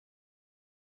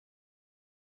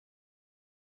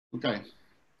Okay.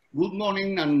 Good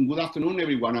morning and good afternoon,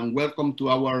 everyone, and welcome to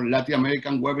our Latin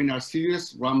American webinar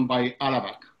series run by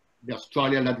ALABAC, the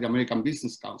Australia Latin American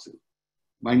Business Council.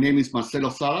 My name is Marcelo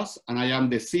Salas, and I am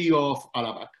the CEO of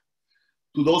ALABAC.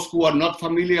 To those who are not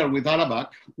familiar with ALABAC,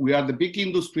 we are the big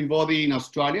industry body in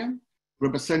Australia,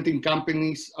 representing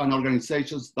companies and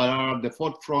organizations that are at the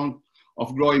forefront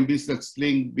of growing business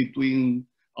link between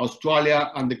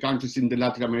Australia and the countries in the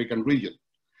Latin American region.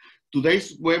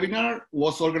 Today's webinar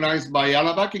was organized by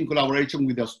ALABAC in collaboration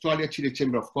with the Australia-Chile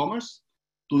Chamber of Commerce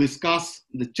to discuss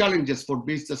the challenges for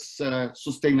business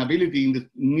sustainability in the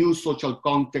new social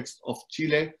context of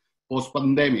Chile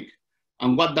post-pandemic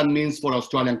and what that means for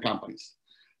Australian companies.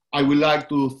 I would like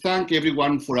to thank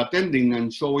everyone for attending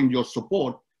and showing your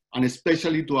support, and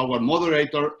especially to our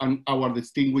moderator and our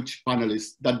distinguished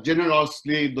panelists that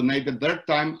generously donated their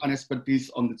time and expertise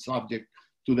on the subject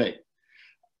today.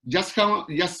 Just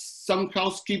some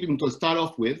housekeeping to start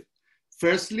off with.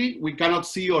 Firstly, we cannot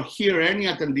see or hear any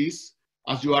attendees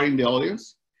as you are in the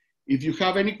audience. If you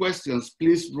have any questions,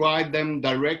 please write them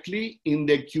directly in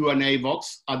the Q&A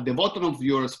box at the bottom of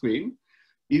your screen.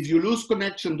 If you lose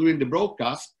connection during the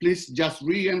broadcast, please just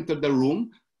re-enter the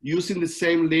room using the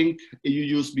same link you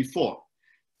used before.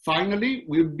 Finally,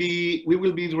 we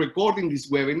will be recording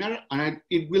this webinar and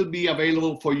it will be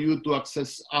available for you to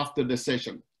access after the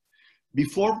session.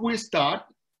 Before we start,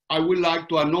 I would like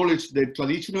to acknowledge the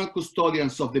traditional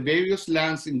custodians of the various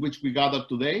lands in which we gather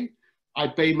today. I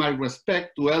pay my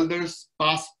respect to elders,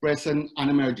 past, present, and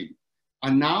emerging.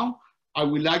 And now, I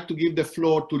would like to give the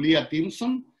floor to Leah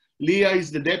Timson. Leah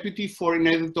is the Deputy Foreign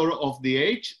Editor of The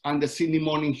Age and the Sydney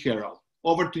Morning Herald.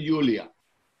 Over to you, Leah.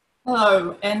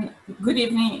 Hello, and good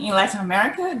evening in Latin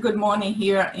America. Good morning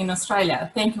here in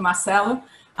Australia. Thank you, Marcelo.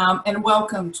 And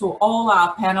welcome to all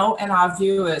our panel and our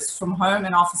viewers from home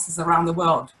and offices around the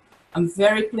world. I'm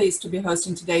very pleased to be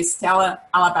hosting today's stellar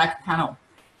ALABAC panel.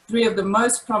 Three of the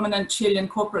most prominent Chilean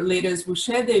corporate leaders will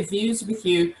share their views with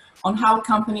you on how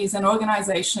companies and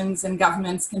organizations and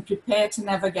governments can prepare to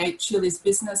navigate Chile's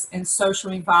business and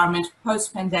social environment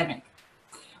post-pandemic.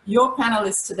 Your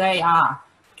panelists today are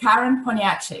Karen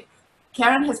Poniachik.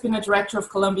 Karen has been a director of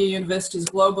Columbia University's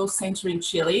Global Center in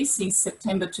Chile since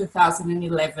September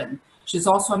 2011. She's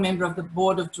also a member of the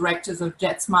board of directors of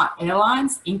JetSmart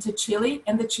Airlines, InterChile,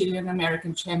 and the Chilean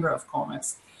American Chamber of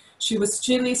Commerce. She was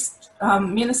Chile's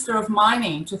Minister of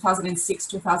Mining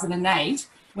 2006-2008,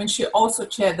 when she also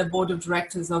chaired the board of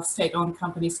directors of state-owned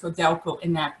companies Codelco,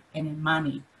 ENAP, and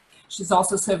Enmani. She's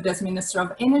also served as Minister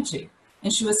of Energy,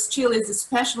 and she was Chile's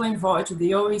special envoy to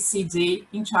the OECD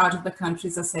in charge of the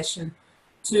country's accession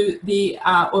to the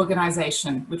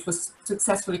organization, which was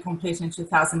successfully completed in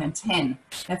 2010.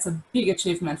 That's a big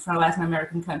achievement for a Latin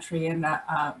American country and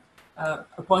a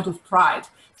point of pride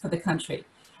for the country.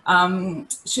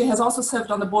 She has also served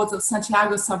on the boards of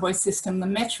Santiago subway system, the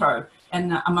Metro,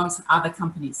 and amongst other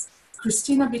companies.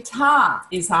 Cristina Bitar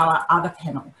is our other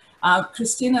panel.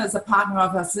 Cristina is a partner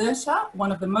of Azerta,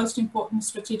 one of the most important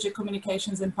strategic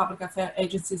communications and public affairs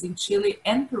agencies in Chile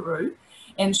and Peru,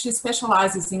 and she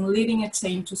specializes in leading a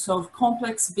team to solve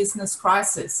complex business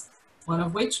crises, one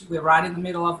of which we're right in the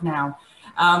middle of now.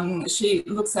 She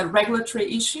looks at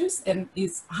regulatory issues and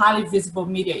is highly visible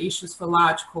media issues for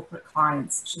large corporate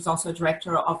clients. She's also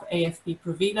director of AFP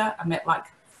Provida, a MetLife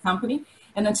company,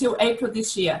 and until April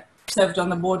this year, served on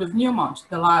the board of Newmont,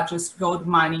 the largest gold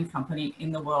mining company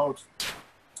in the world.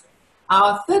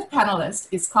 Our third panelist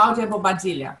is Claudia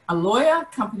Bobadilla, a lawyer,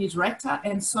 company director,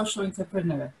 and social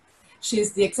entrepreneur. She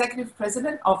is the executive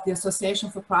president of the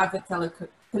Association for Private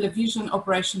Television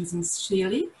Operations in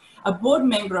Chile, a board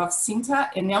member of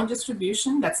Cinta Enel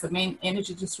Distribution, that's the main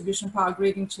energy distribution power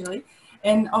grid in Chile,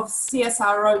 and of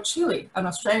CSIRO Chile, an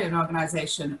Australian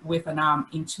organization with an arm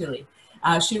in Chile.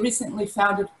 She recently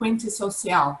founded Puente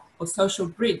Social, or Social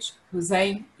Bridge, whose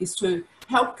aim is to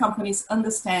help companies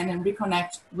understand and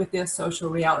reconnect with their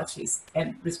social realities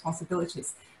and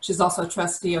responsibilities. She's also a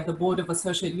trustee of the Board of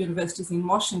Associate Universities in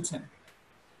Washington.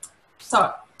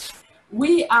 So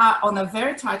we are on a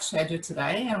very tight schedule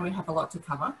today and we have a lot to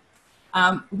cover.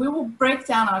 We will break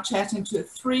down our chat into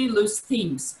three loose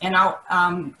themes, and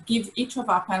I'll give each of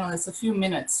our panelists a few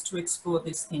minutes to explore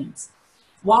these themes,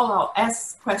 while I'll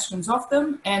ask questions of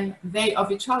them and they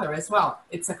of each other as well.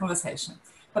 It's a conversation.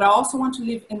 But I also want to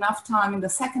leave enough time in the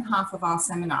second half of our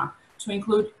seminar to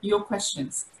include your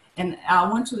questions. And I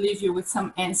want to leave you with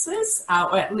some answers,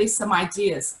 or at least some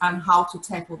ideas on how to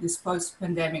tackle this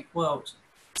post-pandemic world.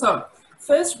 So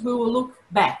first, we will look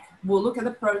back. We'll look at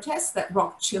the protests that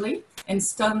rocked Chile and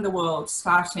stunned the world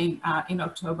starting in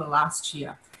October last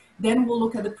year. Then we'll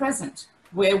look at the present,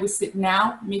 where we sit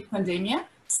now, mid-pandemic,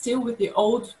 still with the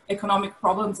old economic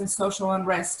problems and social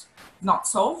unrest not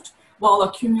solved, while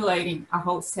accumulating a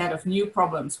whole set of new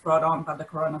problems brought on by the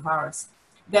coronavirus.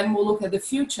 Then we'll look at the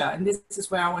future, and this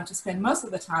is where I want to spend most of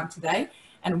the time today,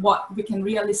 and what we can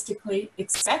realistically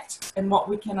expect and what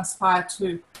we can aspire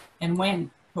to and when,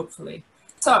 hopefully.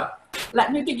 So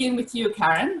let me begin with you,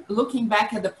 Karen. Looking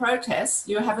back at the protests,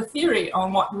 you have a theory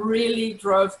on what really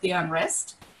drove the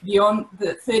unrest beyond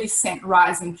the 30-cent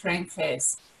rise in train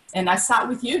fares. And I start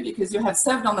with you because you have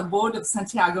served on the board of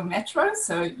Santiago Metro,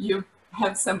 so you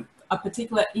have a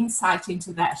particular insight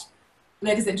into that.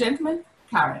 Ladies and gentlemen,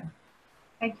 Karen.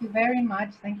 Thank you very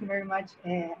much. Thank you very much,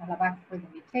 Alabac, for the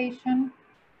invitation.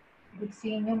 Good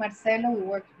seeing you, Marcelo. We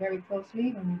worked very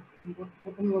closely when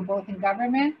we were both in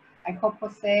government. I hope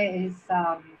Jose is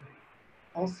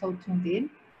also tuned in.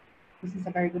 This is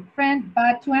a very good friend.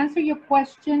 But to answer your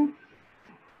question,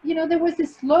 you know, there was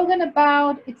this slogan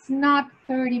about it's not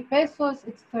 30 pesos,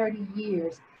 it's 30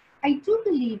 years. I do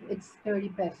believe it's 30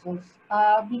 pesos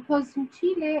because in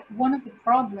Chile, one of the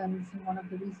problems and one of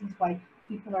the reasons why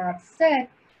people are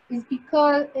upset is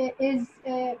because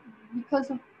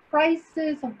of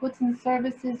prices of goods and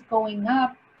services going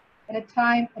up at a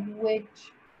time at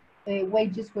which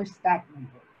wages were stagnant.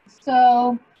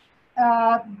 So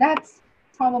that's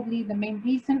probably the main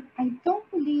reason. I don't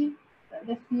believe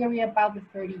the theory about the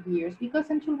 30 years because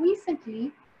until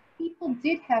recently, people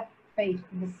did have faith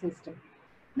in the system.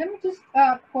 Let me just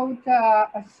quote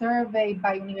a survey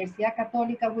by Universidad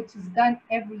Católica, which is done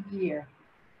every year.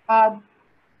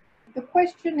 The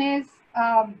question is,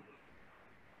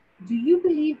 do you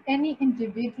believe any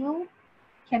individual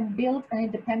can build an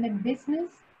independent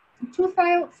business? In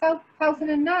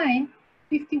 2009,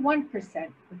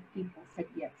 51% of people said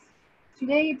yes.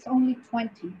 Today, it's only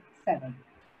 27%.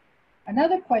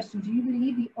 Another question, do you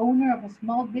believe the owner of a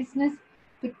small business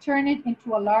could turn it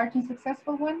into a large and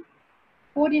successful one?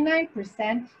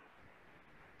 49%,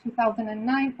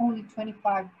 2009, only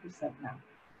 25% now.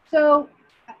 So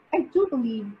I do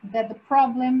believe that the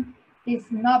problem is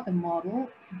not the model,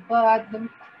 but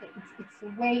it's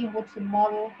the way in which the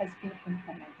model has been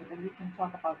implemented, and we can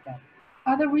talk about that.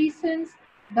 Other reasons,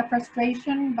 the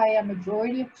frustration by a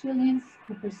majority of Chileans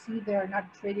who perceive they are not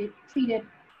treated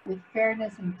with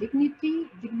fairness and dignity.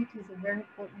 Dignity is a very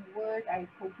important word. I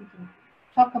hope we can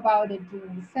talk about it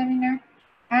during the seminar.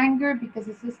 Anger because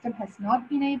the system has not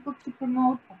been able to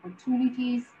promote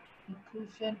opportunities,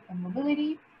 inclusion, and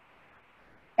mobility.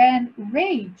 And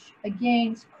rage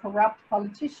against corrupt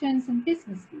politicians and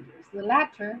business leaders. The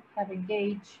latter have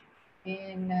engaged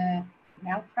in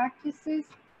malpractices.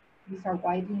 These are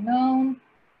widely known: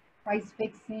 price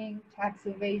fixing, tax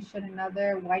evasion, and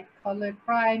other white-collar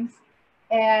crimes,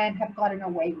 and have gotten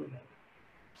away with it.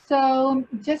 So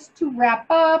just to wrap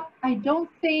up, I don't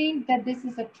think that this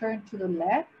is a turn to the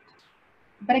left,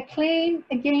 but a claim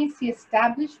against the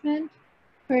establishment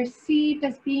perceived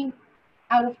as being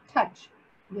out of touch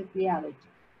with reality.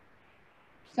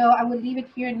 So I will leave it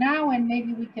here now, and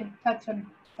maybe we can touch on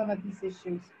some of these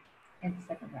issues in the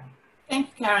second round. Thank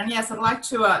you, Karen. Yes, I'd like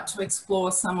to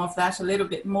explore some of that a little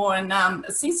bit more. And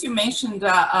since you mentioned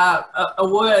a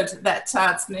word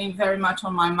that's been very much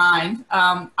on my mind,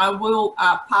 I will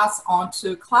pass on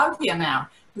to Claudia now,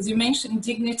 because you mentioned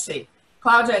dignity.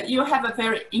 Claudia, you have a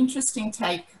very interesting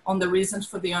take on the reasons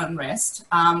for the unrest.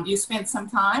 You spent some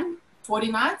time,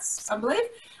 40 nights, I believe,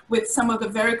 with some of the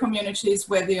very communities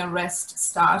where the unrest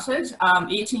started,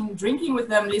 eating, drinking with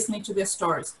them, listening to their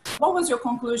stories. What was your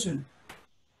conclusion?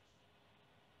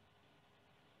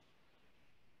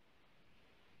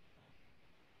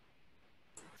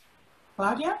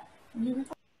 Claudia?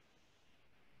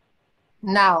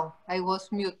 Now, I was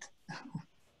mute.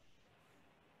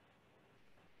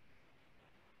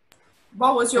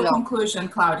 What was your conclusion,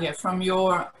 Claudia, from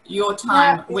your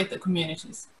time with the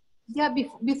communities? Yeah,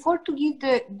 before to give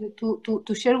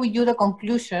to share with you the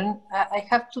conclusion, I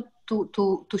have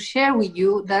to share with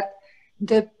you that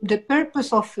the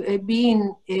purpose of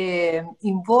being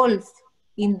involved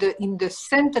in the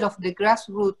center of the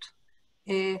grassroots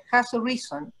has a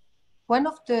reason. One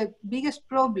of the biggest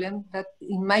problems that,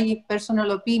 in my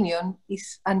personal opinion,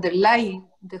 is underlying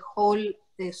the whole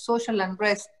social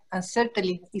unrest, and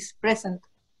certainly is present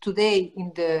today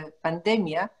in the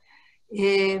pandemic,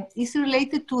 is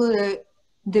related to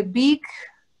the big,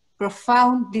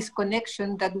 profound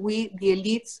disconnection that we, the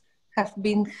elites, have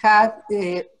been had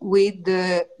with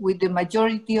the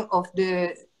majority of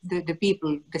the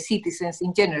people, the citizens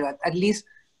in general, at least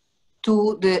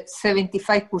to the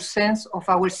 75% of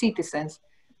our citizens.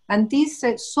 And this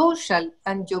social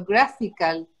and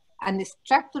geographical and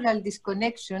structural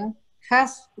disconnection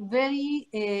has very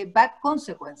bad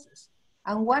consequences.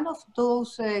 And one of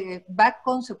those bad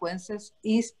consequences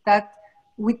is that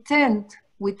we from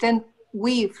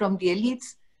the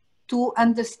elites to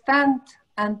understand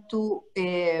and to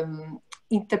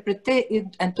interpret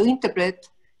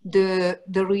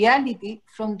the reality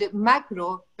from the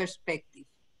macro perspective.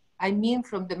 I mean,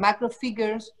 from the macro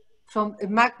figures, from a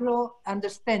macro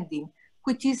understanding,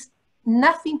 which is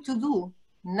nothing to do,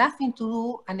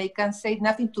 and I can say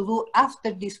nothing to do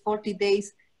after these 40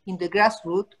 days in the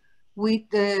grassroots with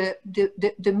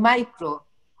the micro,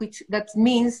 which that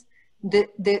means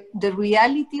the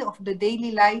reality of the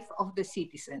daily life of the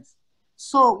citizens.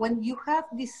 So when you have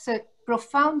this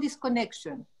profound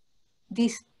disconnection,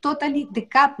 this totally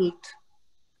decoupled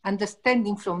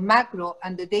understanding from macro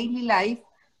and the daily life,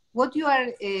 what you are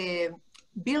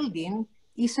building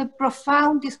is a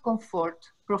profound discomfort,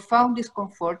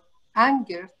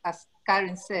 anger, as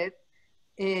Karen said,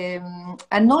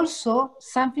 and also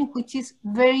something which is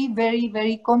very, very,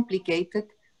 very complicated,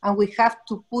 and we have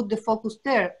to put the focus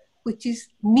there, which is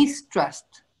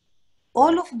mistrust.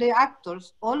 All of the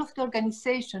actors, all of the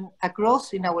organizations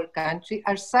across in our country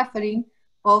are suffering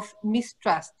of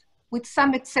mistrust, with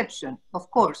some exception, of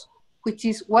course, which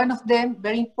is one of them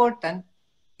very important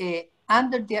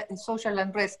under the social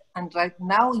unrest and right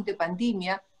now in the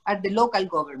pandemic are the local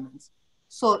governments.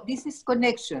 So this is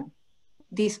connection,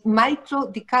 this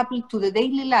micro decoupled to the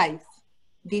daily life,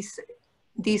 this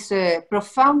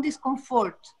profound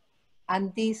discomfort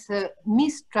and this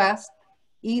mistrust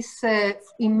is,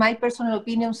 in my personal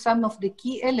opinion, some of the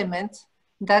key elements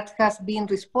that has been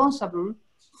responsible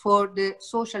for the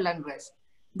social unrest.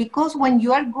 Because when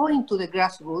you are going to the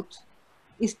grassroots,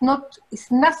 it's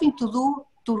nothing to do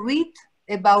to read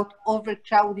about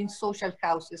overcrowding social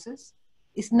houses.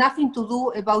 It's nothing to do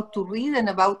about to read and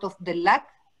about of the lack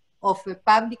of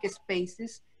public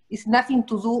spaces. It's nothing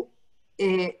to do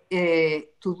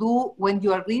when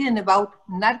you are reading about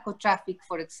narco traffic,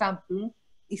 for example.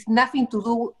 It's nothing to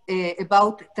do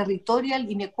about territorial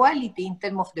inequality in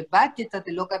terms of the budget of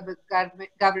the local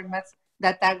governments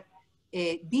that are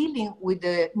dealing with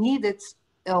the needs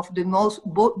of the most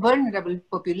vulnerable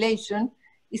population.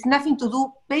 It's nothing to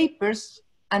do papers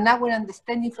and our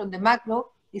understanding from the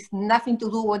macro. It's nothing to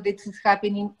do what is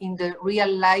happening in the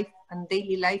real life and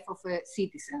daily life of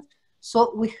citizens.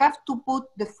 So we have to put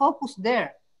the focus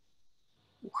there.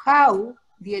 How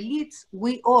the elites,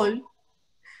 we all,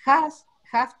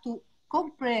 have to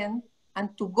comprehend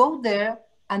and to go there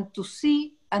and to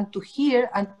see and to hear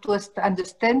and to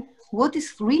understand what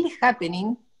is really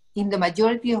happening in the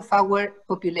majority of our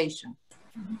population.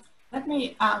 Let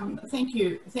me, thank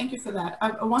you for that.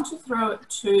 I want to throw it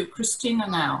to Cristina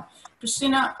now.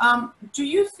 Cristina, do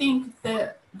you think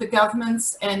that the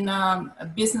governments and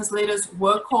business leaders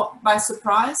were caught by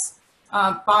surprise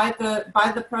by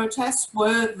the protests?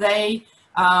 Were they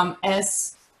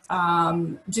as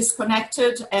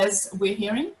disconnected as we're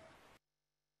hearing?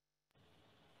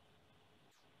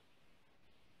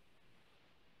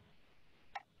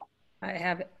 I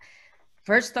have it.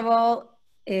 First of all,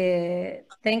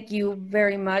 thank you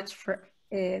very much for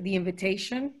the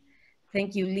invitation.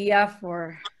 Thank you, Leah,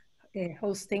 for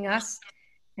hosting us.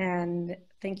 And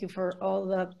thank you for all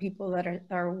the people that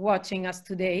are watching us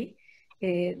today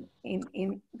in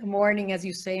the morning, as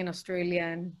you say, in Australia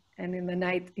and in the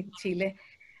night in Chile.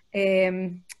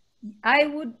 I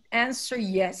would answer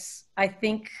yes. I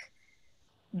think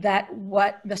that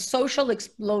what the social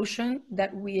explosion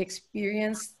that we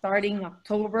experienced starting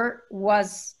October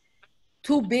was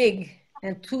too big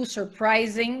and too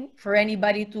surprising for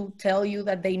anybody to tell you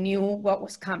that they knew what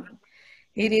was coming.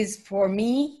 It is, for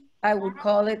me, I would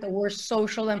call it the worst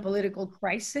social and political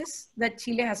crisis that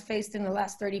Chile has faced in the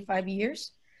last 35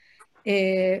 years.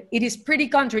 It is pretty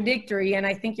contradictory, and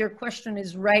I think your question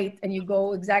is right, and you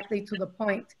go exactly to the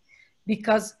point.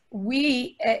 Because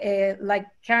we, like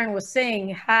Karen was saying,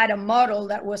 had a model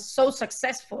that was so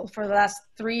successful for the last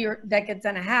 3 decades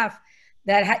and a half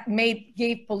that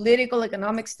gave political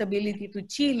economic stability to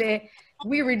Chile.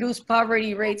 We reduced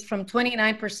poverty rates from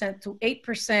 29% to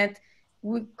 8%.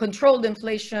 We controlled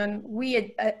inflation.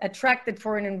 We attracted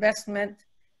foreign investment,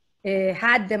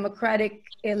 had democratic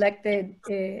elected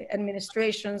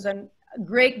administrations and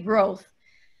great growth.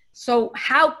 So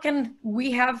how can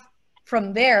we have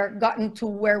from there gotten to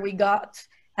where we got?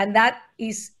 And that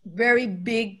is very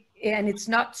big, and it's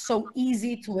not so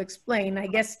easy to explain. I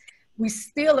guess we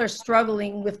still are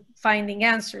struggling with finding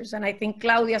answers. And I think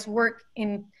Claudia's work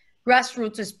in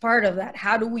grassroots is part of that.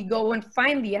 How do we go and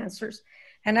find the answers?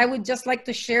 And I would just like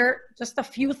to share just a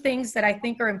few things that I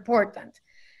think are important.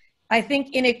 I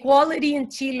think inequality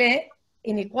in Chile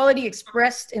inequality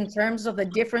expressed in terms of the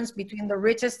difference between the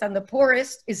richest and the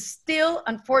poorest is still,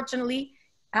 unfortunately,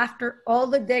 after all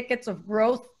the decades of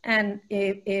growth and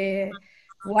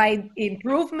wide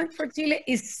improvement for Chile,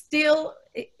 is still,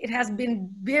 it has been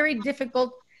very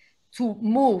difficult to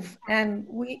move, and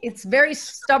it's very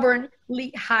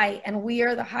stubbornly high, and we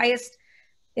are the highest,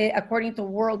 according to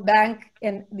World Bank,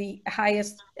 and the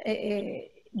highest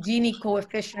Gini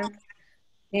coefficient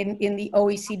in the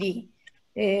OECD.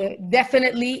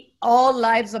 Definitely all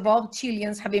lives of all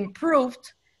Chileans have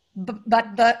improved,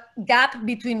 but the gap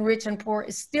between rich and poor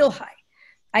is still high.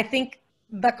 I think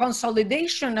the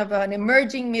consolidation of an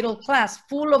emerging middle class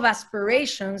full of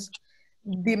aspirations,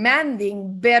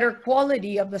 demanding better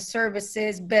quality of the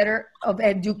services, better of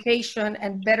education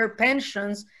and better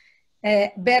pensions,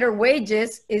 better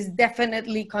wages, is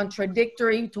definitely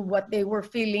contradictory to what they were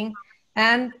feeling.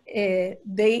 And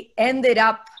they ended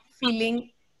up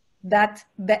feeling that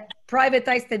the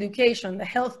privatized education, the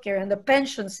healthcare, and the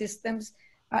pension systems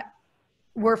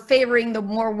were favoring the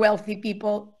more wealthy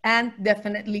people and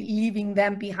definitely leaving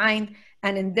them behind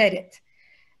and indebted.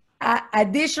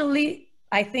 Additionally,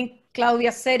 I think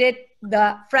Claudia said it,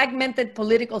 the fragmented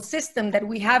political system that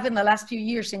we have in the last few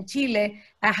years in Chile,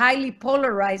 a highly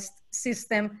polarized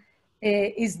system,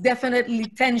 is definitely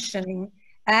tensioning.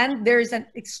 And there is an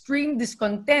extreme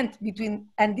discontent between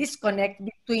and disconnect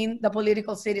between the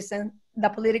political system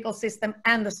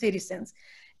and the citizens.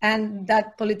 And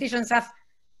that politicians have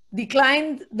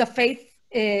declined the faith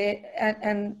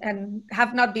and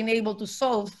have not been able to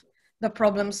solve the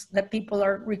problems that people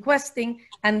are requesting,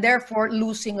 and therefore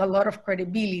losing a lot of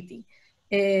credibility.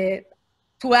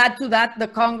 To add to that, the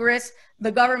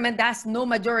government has no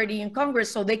majority in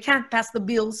Congress, so they can't pass the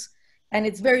bills, and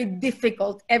it's very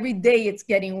difficult. Every day it's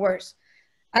getting worse.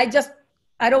 I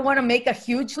don't want to make a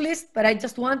huge list, but I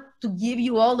just want to give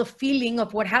you all the feeling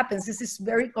of what happens. This is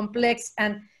very complex,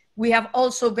 and we have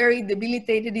also very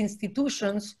debilitated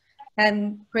institutions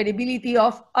and credibility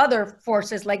of other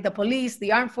forces like the police, the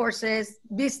armed forces,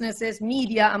 businesses,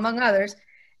 media, among others,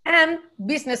 and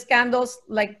business scandals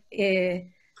like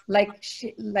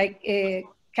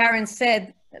Karen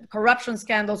said, corruption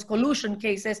scandals, collusion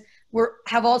cases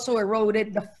have also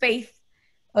eroded the faith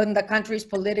in the country's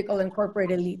political and corporate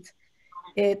elite.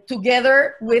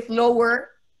 Together with lower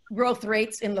growth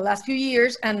rates in the last few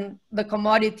years and the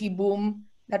commodity boom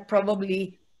that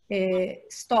probably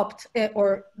stopped,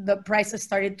 or the prices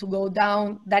started to go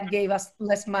down, that gave us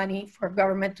less money for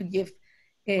government to give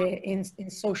in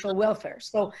social welfare.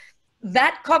 So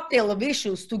that cocktail of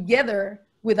issues, together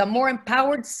with a more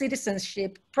empowered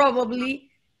citizenship, probably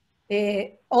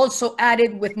also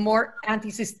added with more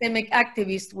anti-systemic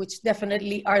activists, which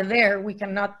definitely are there. We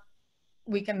cannot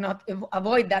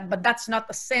avoid that, but that's not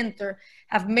the center,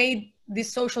 have made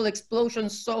this social explosion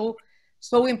so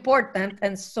important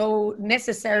and so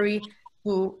necessary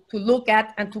to look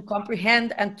at and to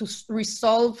comprehend and to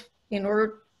resolve in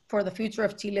order for the future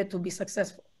of Chile to be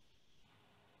successful.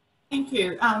 Thank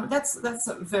you. That's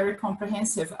very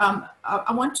comprehensive.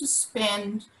 I want to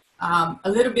spend a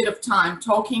little bit of time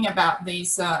talking about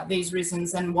these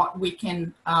reasons and what we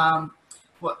can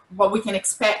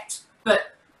expect,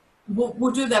 but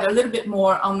we'll do that a little bit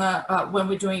more on the when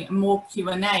we're doing more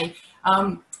Q&A.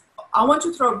 I want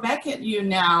to throw back at you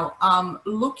now,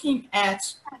 looking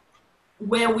at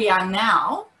where we are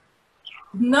now.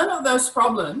 None of those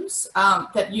problems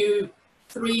that you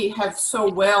three have so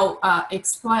well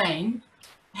explained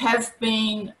have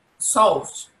been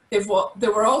solved. They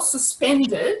were all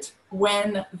suspended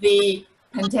when the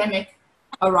pandemic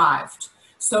arrived.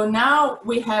 So now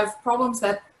we have problems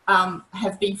that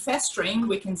have been festering,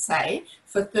 we can say,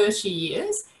 for 30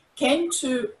 years, came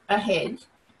to a head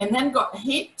and then got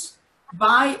hit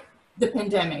by the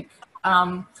pandemic.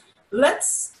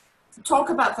 Let's talk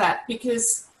about that,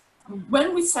 because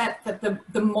when we said that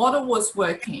the model was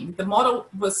working, the model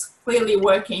was clearly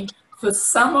working for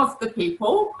some of the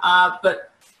people,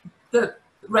 but the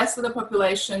rest of the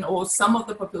population, or some of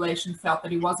the population, felt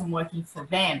that it wasn't working for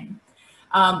them.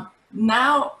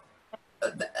 Now,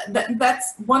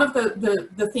 that's one of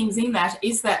the things in that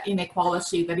is that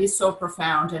inequality that is so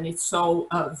profound and it's so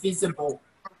visible.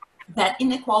 That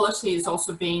inequality is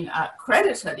also being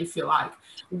credited, if you like,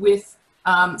 with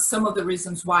some of the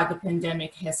reasons why the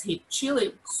pandemic has hit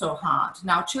Chile so hard.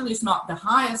 Now, Chile is not the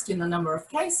highest in the number of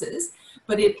cases,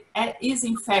 but it is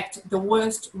in fact the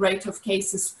worst rate of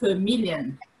cases per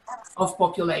million of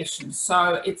population.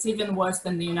 So it's even worse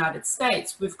than the United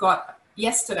States. We've got,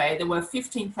 yesterday, there were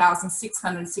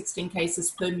 15,616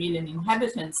 cases per million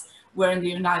inhabitants, where in the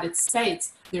United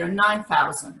States, there are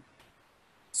 9,000.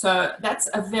 So that's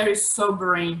a very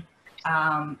sobering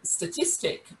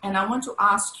statistic. And I want to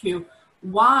ask you,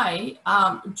 why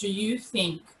do you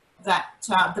think that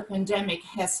the pandemic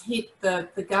has hit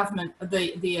the government,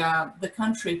 the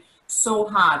country so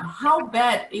hard? How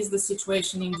bad is the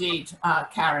situation indeed,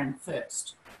 Karen,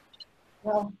 first?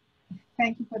 Well,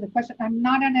 thank you for the question. I'm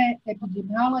not an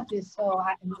epidemiologist, so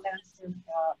I will answer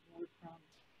more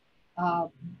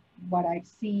from what I've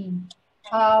seen.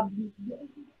 A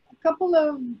couple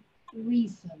of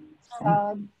reasons.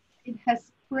 It has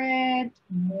spread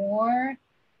more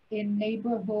in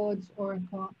neighborhoods or in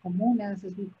comunas,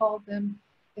 as we call them,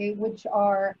 which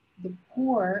are the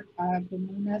poor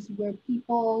comunas where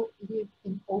people live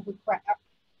in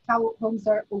homes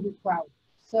are overcrowded.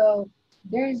 So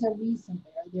there is a reason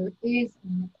there. There is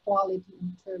inequality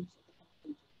in terms of the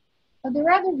contagion. But there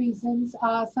are other reasons.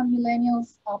 Some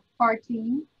millennials are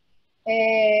partying,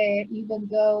 even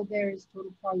though there is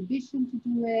total prohibition to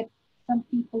do it. Some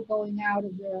people going out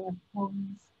of their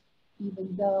homes,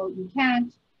 even though you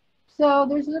can't. So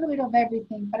there's a little bit of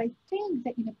everything, but I think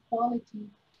that inequality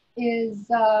is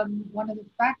one of the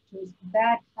factors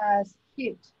that has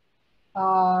hit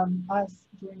us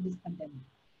during this pandemic.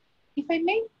 If I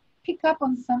may pick up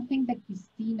on something that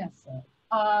Cristina said,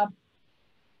 I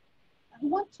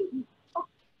want to talk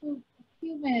for a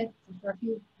few minutes, for a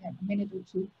minute or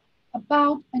two,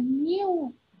 about a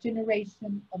new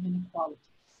generation of inequalities.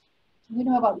 We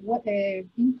know about what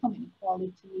income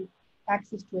inequality,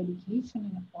 access to education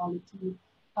inequality,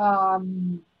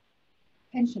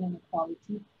 pension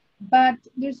inequality, but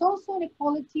there's also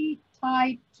inequality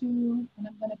tied to, and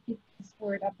I'm going to pick this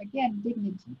word up again,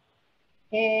 dignity.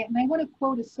 And I want to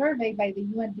quote a survey by the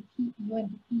UNDP.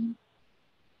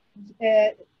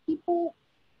 People,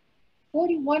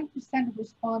 41% of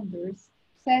responders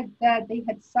said that they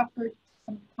had suffered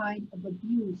some kind of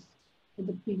abuse in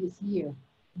the previous year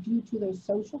due to their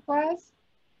social class,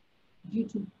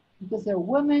 because they're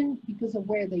women, because of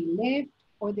where they lived,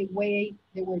 or the way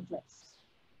they were dressed.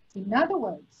 In other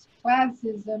words,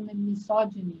 classism and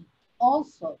misogyny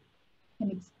also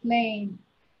can explain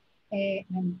an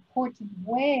important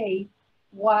way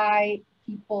why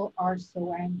people are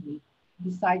so angry,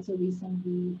 besides the reason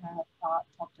we have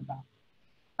talked about.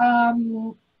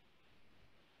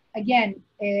 Again,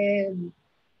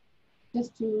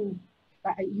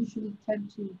 I usually tend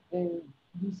to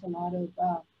use a lot of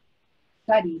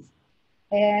studies.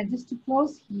 And just to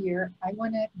close here, I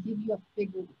want to give you a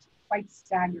figure which is quite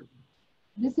staggering.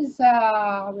 This is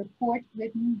a report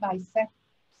written by Seth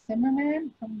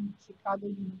Zimmerman from Chicago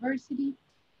University,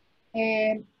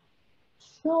 and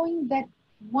showing that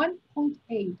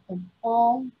 1.8 of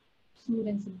all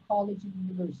students in college and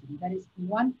university, that is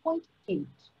 1.8,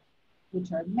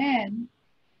 which are men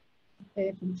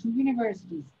from two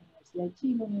universities, Universidad de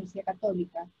Chile, Universidad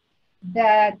Católica,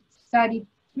 that studied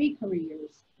 3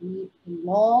 careers,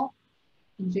 law,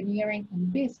 engineering,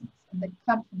 and business, and that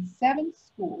come from 7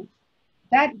 schools.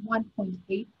 That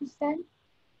 1.8%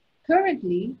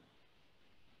 currently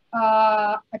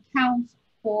accounts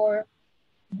for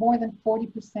more than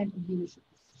 40% of leadership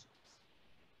positions.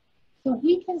 So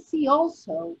we can see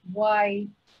also why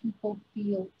people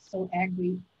feel so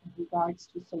angry in regards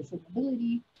to social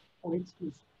mobility or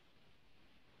exclusion.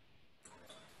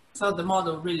 So the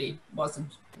model really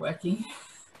wasn't working.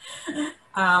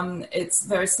 It's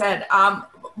very sad.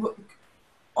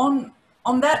 On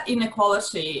that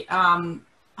inequality,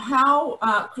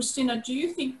 Cristina, do you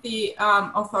think the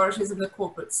authorities in the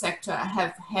corporate sector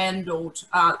have handled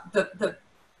the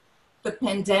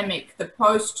pandemic, the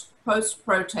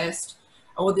post-protest,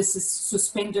 or this is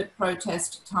suspended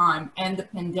protest time, and the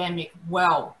pandemic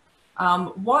well?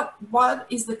 What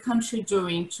is the country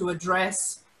doing to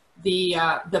address the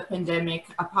pandemic,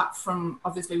 apart from,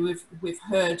 obviously, we've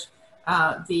heard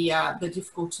the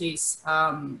difficulties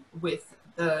with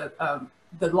the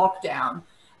lockdown.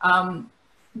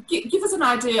 Give us an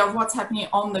idea of what's happening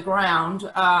on the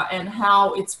ground and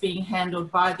how it's being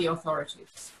handled by the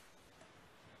authorities.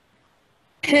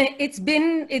 It's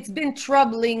been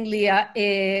troubling, Leah.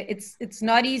 It's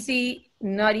not easy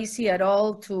at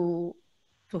all to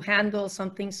handle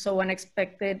something so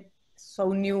unexpected,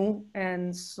 so new,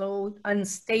 and so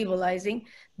unstabilizing.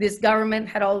 This government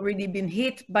had already been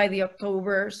hit by the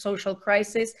October social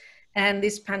crisis, and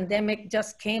this pandemic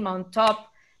just came on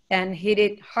top and hit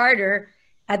it harder.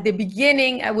 At the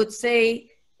beginning, I would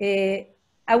say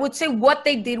what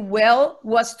they did well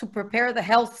was to prepare the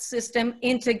health system,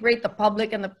 integrate the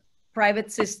public and the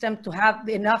private system to have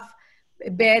enough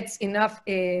beds, enough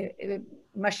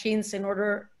machines in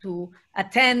order to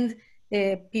attend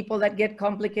people that get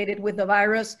complicated with the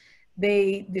virus.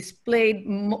 They displayed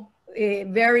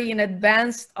very in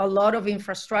advance, a lot of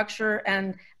infrastructure.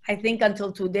 And I think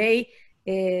until today,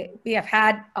 we have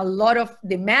had a lot of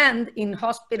demand in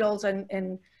hospitals and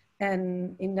in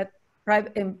the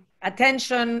private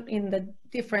attention in the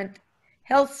different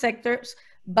health sectors,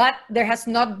 but there has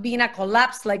not been a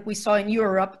collapse like we saw in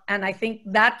Europe. And I think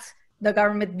that the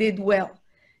government did well.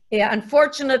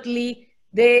 Unfortunately,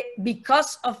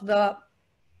 because of the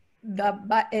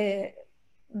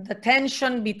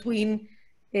tension between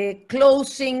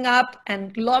closing up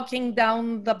and locking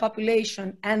down the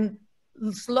population and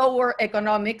slower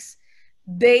economics,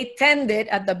 they tended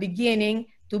at the beginning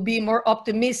to be more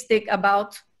optimistic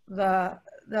about the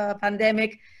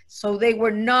pandemic. So they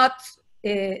were not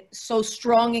so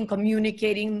strong in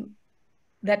communicating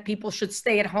that people should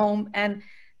stay at home. And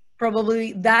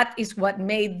probably that is what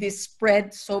made this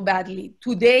spread so badly.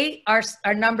 Today, our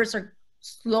numbers are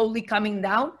slowly coming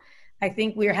down. I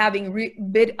think we're having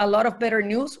a lot of better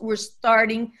news. We're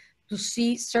starting to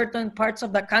see certain parts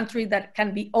of the country that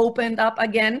can be opened up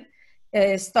again,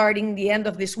 starting the end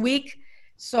of this week.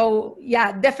 So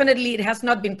yeah, definitely it has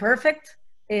not been perfect.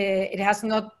 It has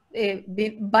not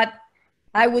been, but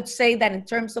I would say that in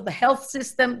terms of the health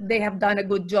system, they have done a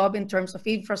good job in terms of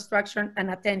infrastructure and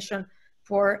attention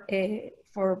for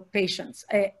patients.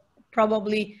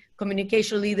 Probably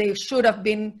communicationally, they should have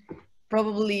been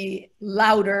probably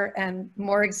louder and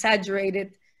more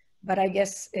exaggerated, but I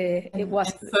guess it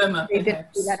was firmer. They did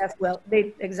do that as well.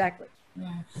 Exactly.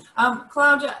 Yeah.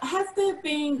 Claudia, have there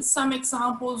been some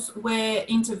examples where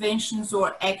interventions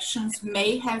or actions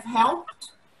may have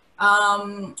helped?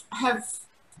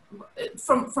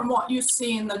 From what you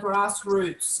see in the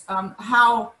grassroots,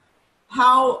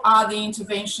 how are the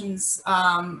interventions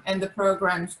and the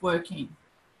programs working?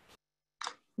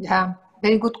 Yeah,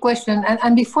 very good question.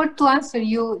 And before to answer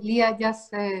you, Leah,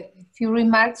 just a few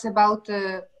remarks about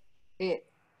to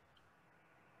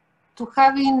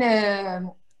having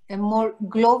a more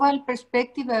global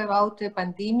perspective about the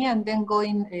pandemic and then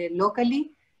going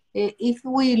locally. If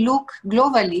we look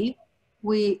globally,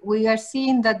 we are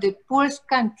seeing that the poorest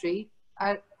country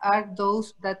are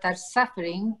those that are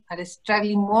suffering, are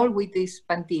struggling more with this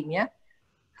pandemic.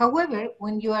 However,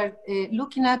 when you are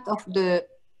looking at of the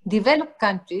developed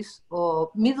countries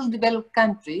or middle developed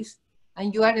countries,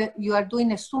 and you are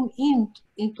doing a zoom in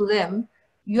into them,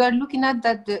 you are looking at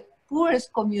that the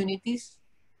poorest communities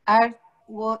are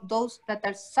those that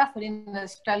are suffering and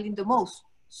struggling the most.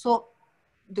 So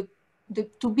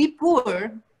to be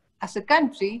poor as a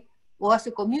country or as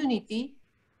a community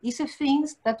is a thing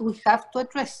that we have to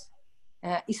address.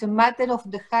 It's a matter of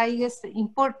the highest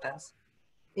importance.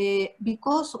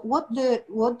 Because what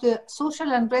the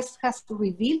social unrest has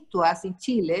revealed to us in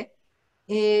Chile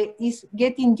is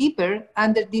getting deeper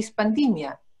under this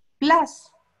pandemic, plus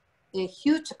a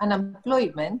huge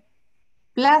unemployment,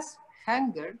 plus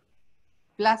hunger,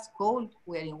 plus cold,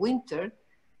 we're in winter.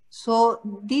 So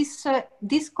this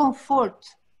discomfort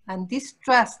and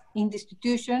distrust in the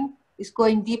institution is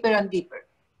going deeper and deeper,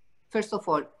 first of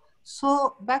all.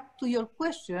 So back to your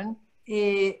question,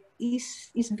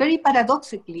 is very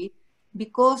paradoxically,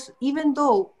 because even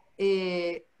though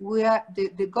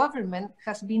the government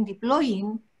has been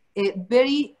deploying a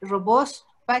very robust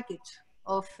package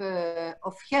of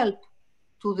help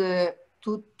to the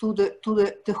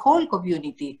whole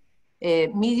community,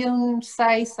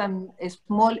 medium-sized and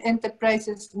small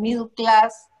enterprises, middle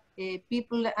class,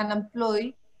 people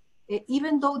unemployed,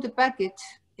 even though the package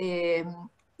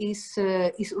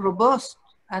is robust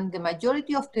and the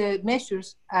majority of the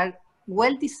measures are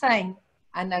well designed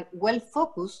and are well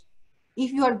focused,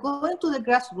 if you are going to the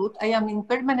grassroots, I am in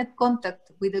permanent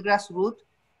contact with the grassroots,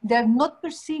 they're not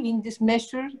perceiving this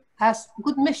measure as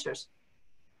good measures.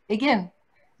 Again,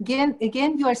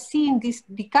 you are seeing this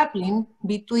decoupling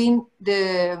between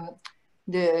the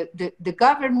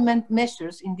government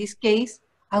measures in this case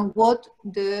and what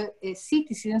the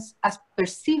citizens are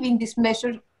perceiving this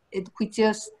measure, which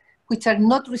are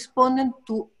not responding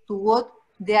to what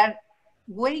they are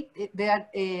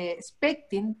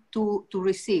expecting to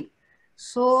receive.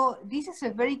 So this is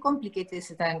a very complicated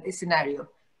scenario.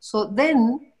 So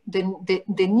then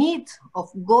the need of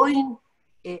going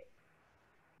in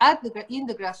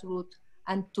the grassroots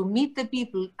and to meet the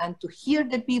people and to hear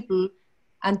the people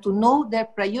and to know their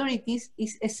priorities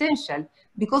is essential,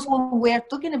 because when we are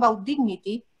talking about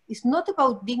dignity, it's not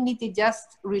about dignity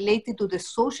just related to the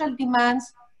social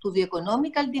demands, to the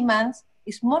economical demands.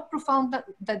 It's more profound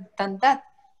than that.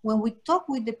 When we talk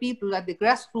with the people at the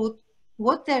grassroots,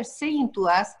 what they're saying to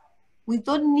us, we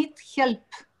don't need help.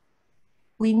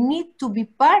 We need to be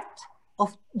part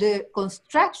of the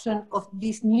construction of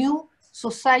this new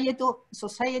society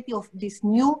of this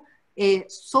new a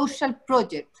social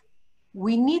project.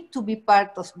 We need to be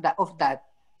part of that.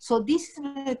 So this is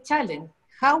the challenge,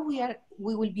 how we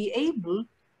will be able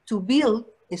to build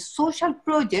a social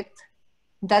project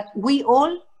that we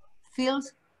all feel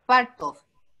part of.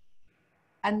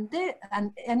 And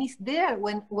it's there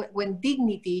when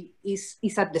dignity is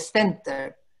at the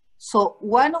center. So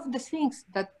one of the things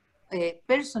that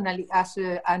personally as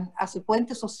a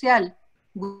Puente Social,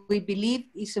 we believe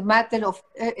is a matter of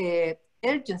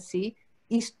urgency,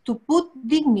 is to put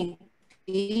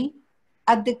dignity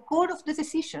at the core of the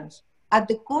decisions, at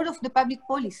the core of the public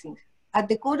policy, at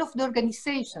the core of the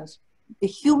organizations, the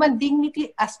human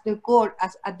dignity as the core,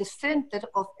 at the center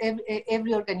of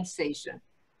every organization.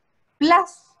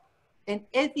 Plus an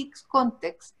ethics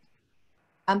context,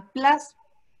 and plus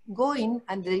going,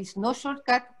 and there is no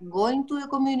shortcut, going to the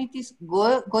communities,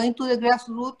 going to the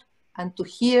grassroots, and to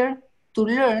hear, to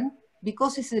learn,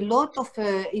 because it's a lot of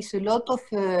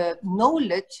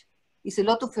knowledge, it's a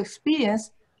lot of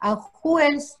experience, and who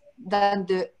else than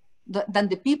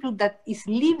the people that is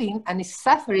living and is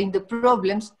suffering the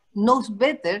problems knows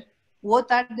better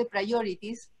what are the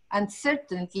priorities, and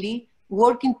certainly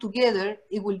working together,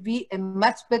 it will be a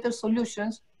much better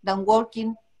solution than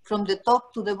working from the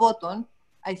top to the bottom.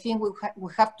 I think we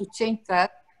have to change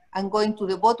that, and going to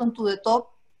the bottom to the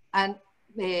top, and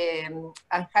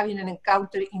having an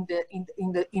encounter in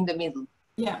the middle.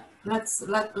 Yeah,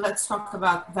 let's talk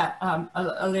about that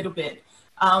a little bit.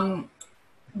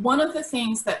 One of the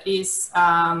things that is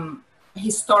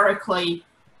historically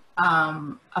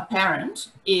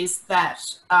apparent is that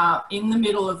in the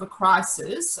middle of a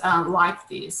crisis like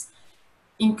this,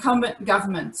 incumbent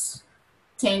governments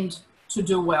tend to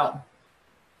do well.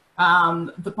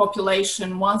 The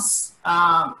population, once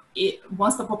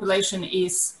the population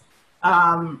is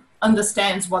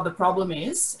understands what the problem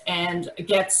is and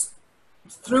gets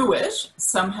through it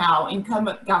somehow,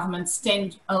 incumbent governments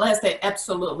tend, unless they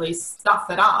absolutely stuff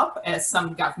it up, as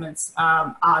some governments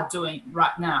are doing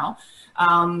right now,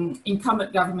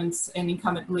 incumbent governments and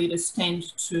incumbent leaders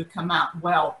tend to come out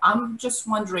well. I'm just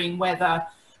wondering whether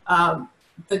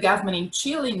the government in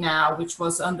Chile now, which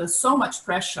was under so much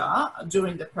pressure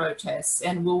during the protests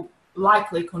and will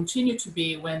likely continue to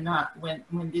be when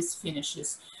this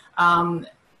finishes,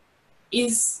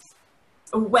 is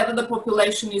whether the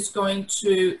population is going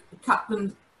to cut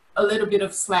them a little bit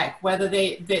of slack, whether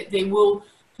they will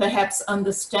perhaps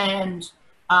understand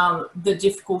the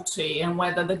difficulty, and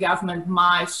whether the government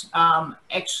might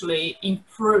actually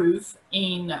improve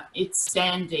in its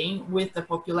standing with the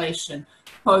population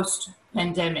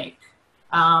post-pandemic.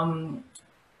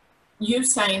 You're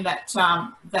saying that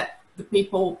that the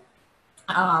people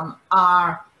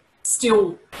are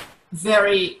still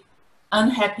very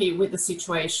unhappy with the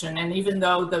situation, and even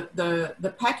though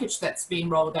the package that's being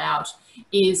rolled out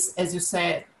is, as you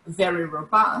said, very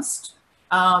robust,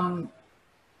 aren't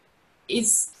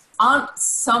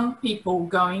some people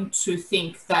going to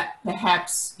think that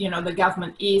perhaps, you know, the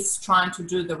government is trying to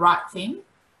do the right thing?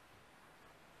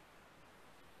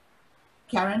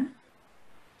 Karen?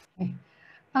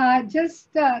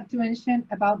 Just to mention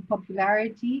about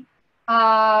popularity,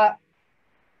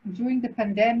 during the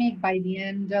pandemic, by the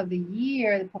end of the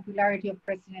year, the popularity of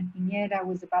President Piñera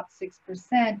was about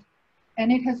 6%,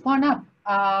 and it has gone up.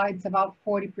 It's about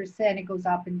 40%. It goes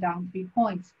up and down 3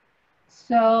 points.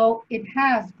 So it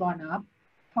has gone up.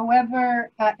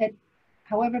 However,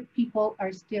 people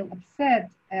are still upset,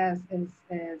 as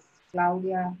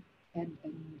Claudia and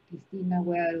Cristina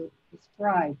well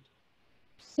described.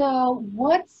 So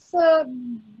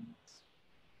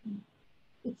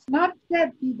it's not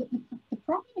that the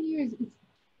problem here is it's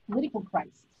political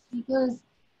crisis, because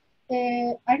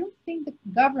I don't think the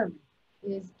government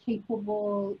is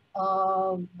capable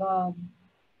of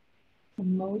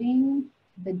promoting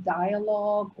the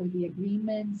dialogue or the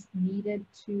agreements needed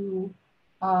to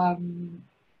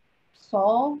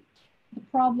solve the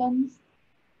problems.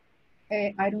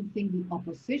 I don't think the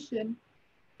opposition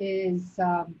is,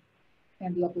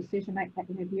 and the opposition, I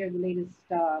hear the latest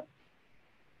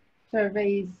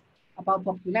surveys about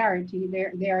popularity,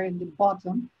 they're in the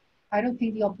bottom. I don't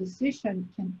think the opposition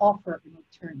can offer an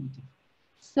alternative.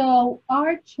 So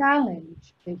our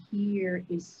challenge here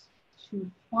is to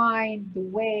find the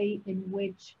way in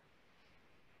which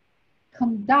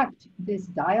conduct this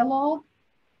dialogue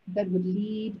that would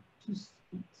lead to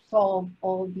solve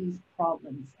all these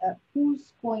problems.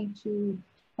 Who's going to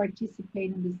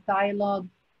participate in this dialogue?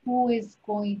 Who is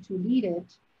going to lead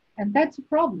it? And that's a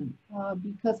problem,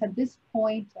 because at this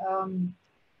point,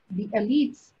 the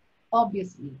elites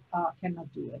obviously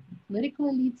cannot do it.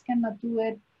 Political elites cannot do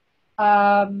it.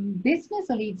 Business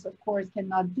elites, of course,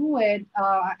 cannot do it.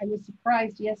 I was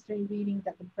surprised yesterday reading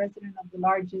that the president of the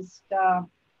largest,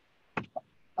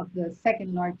 of the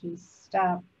second largest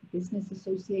business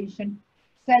association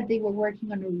said they were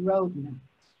working on a roadmap.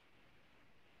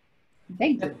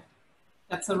 They do.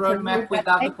 That's a roadmap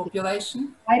without the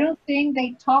population? I don't think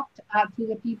they talked to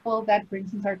the people that, for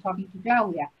instance, are talking to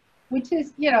Claudia, which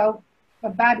is, you know, a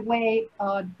bad way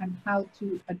on how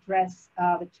to address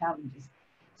the challenges.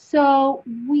 So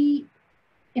we,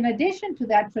 in addition to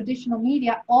that, traditional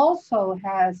media also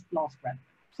has lost ground.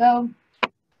 So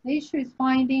the issue is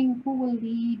finding who will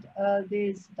lead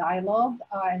this dialogue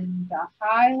and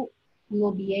how we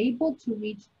will be able to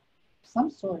reach some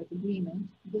sort of agreement,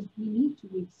 because we need to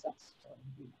reach some sort of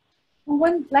agreement. And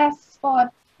one last thought,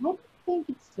 I don't think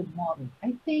it's the model.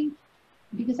 I think,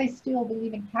 because I still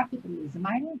believe in capitalism,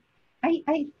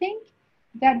 I think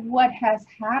that what has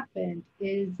happened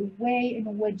is the way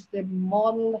in which the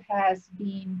model has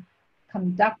been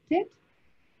conducted.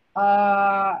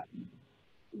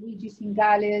 Luigi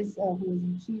Singales, who is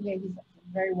in Chile, he's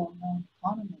a very well-known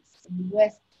economist in the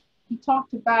US. He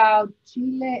talked about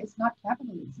Chile is not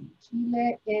capitalism.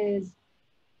 Chile is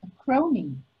a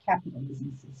crony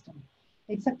capitalism system.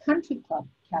 It's a country club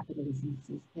capitalism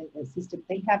system.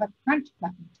 They have a country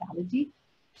club mentality.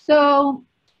 So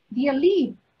the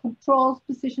elite controls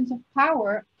positions of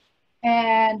power,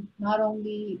 and not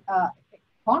only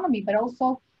economy, but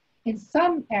also in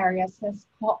some areas has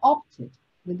co-opted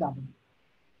the government.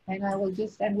 And I will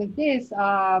just end with this.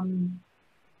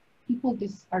 People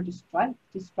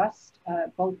distrust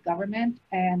both government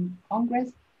and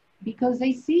Congress because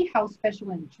they see how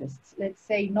special interests, let's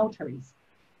say notaries,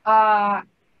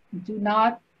 do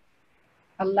not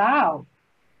allow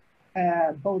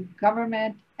both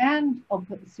government and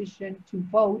opposition to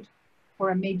vote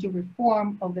for a major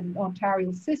reform of the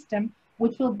notarial system,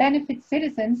 which will benefit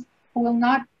citizens who will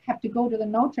not have to go to the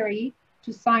notary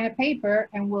to sign a paper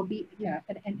and will be,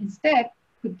 and instead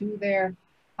could do their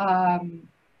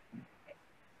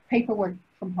paperwork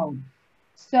from home.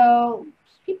 So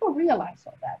people realize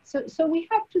all that. So we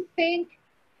have to think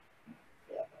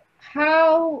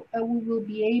how we will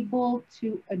be able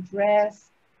to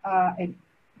address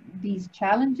these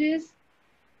challenges,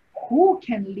 who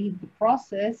can lead the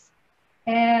process,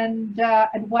 and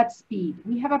at what speed.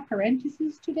 We have a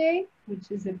parenthesis today,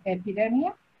 which is an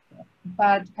epidemic,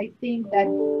 but I think that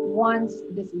once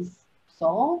this is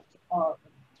solved, or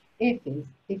if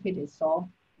it is solved,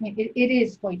 I mean, it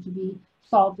is going to be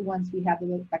solved once we have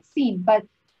the vaccine. But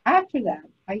after that,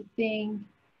 I think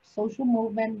social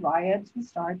movement, riots will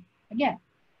start again.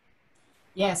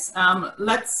 Yes,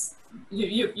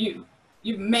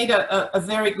 you made a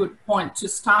very good point to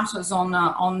start us on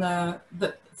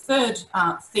the third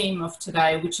theme of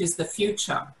today, which is the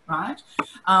future, right?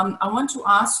 I want to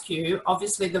ask you,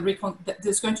 obviously,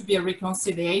 there's going to be a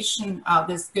reconciliation,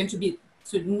 there's going to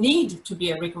need to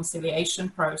be a reconciliation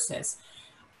process.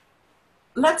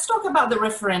 Let's talk about the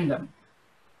referendum,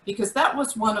 because that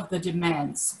was one of the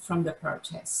demands from the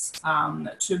protests,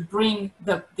 to bring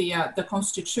the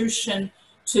constitution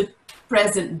to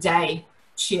present day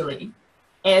Chile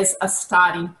as a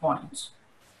starting point.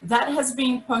 That has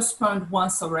been postponed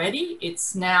once already.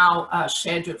 It's now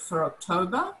scheduled for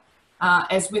October.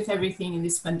 As with everything in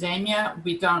this pandemic,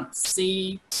 we don't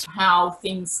see how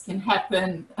things can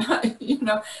happen,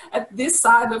 at this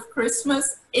side of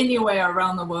Christmas, anywhere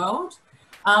around the world.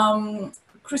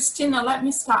 Cristina, let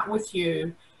me start with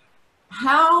you.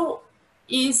 How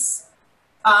is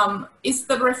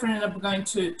the referendum going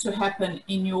to happen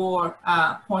in your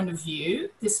point of view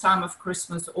this time of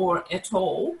Christmas or at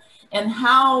all? And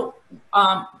how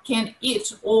can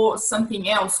it or something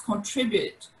else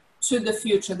contribute to the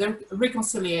future, the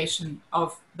reconciliation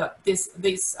of these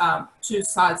two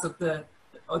sides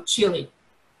of Chile,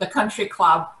 the country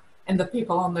club and the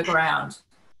people on the ground?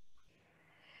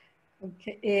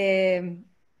 Okay.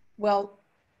 Well,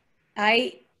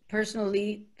 I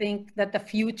personally think that the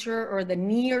future, or the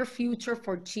near future,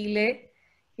 for Chile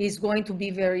is going to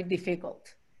be very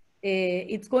difficult.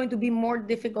 It's going to be more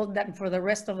difficult than for the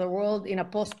rest of the world in a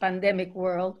post-pandemic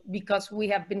world, because we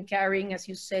have been carrying, as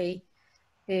you say,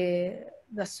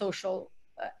 the social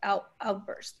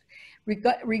outburst.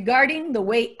 Regarding the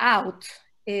way out,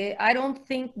 I don't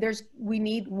think we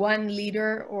need one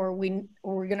leader, or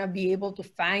we're gonna be able to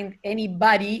find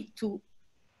anybody to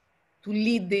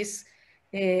lead this.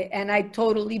 And I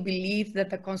totally believe that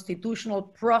the constitutional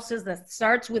process that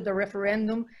starts with the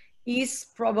referendum is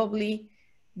probably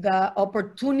the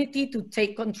opportunity to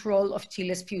take control of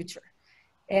Chile's future.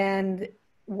 And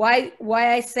why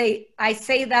I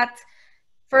say that,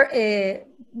 for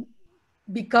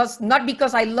not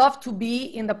because I love to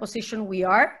be in the position we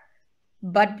are,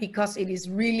 but because it is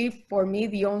really, for me,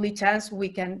 the only chance we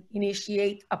can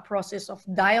initiate a process of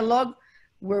dialogue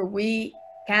where we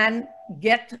can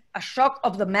get a shock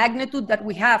of the magnitude that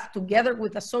we have, together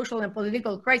with the social and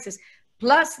political crisis,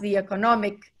 plus the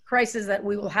economic crisis that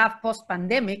we will have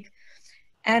post-pandemic,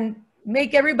 and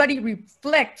make everybody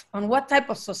reflect on what type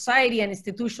of society and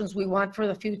institutions we want for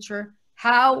the future,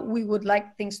 how we would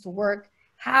like things to work,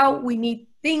 how we need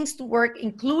things to work,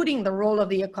 including the role of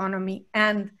the economy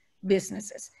and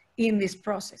businesses in this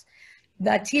process.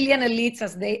 The Chilean elites,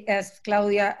 as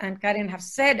Claudia and Karen have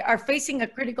said, are facing a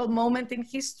critical moment in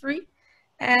history.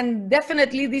 And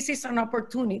definitely this is an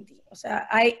opportunity.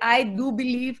 I do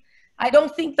believe, I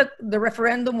don't think that the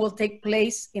referendum will take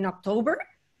place in October,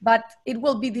 but it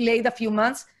will be delayed a few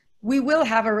months. We will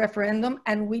have a referendum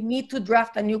and we need to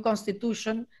draft a new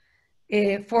constitution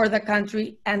for the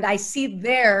country. And I see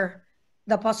there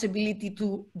the possibility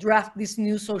to draft this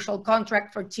new social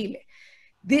contract for Chile.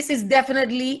 This is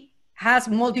definitely has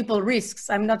multiple risks.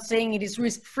 I'm not saying it is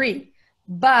risk-free,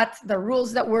 but the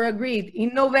rules that were agreed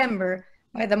in November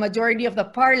by the majority of the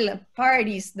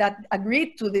parties that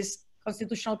agreed to this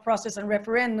constitutional process and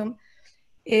referendum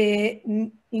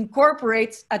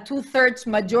incorporates a 2/3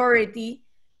 majority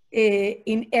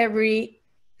in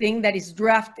everything that is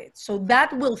drafted. So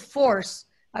that will force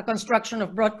a construction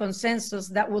of broad consensus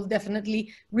that will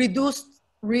definitely reduce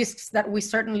risks that we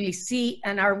certainly see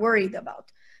and are worried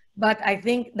about. But I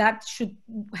think that should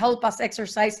help us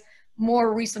exercise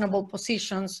more reasonable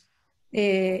positions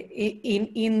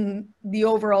in the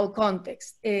overall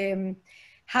context.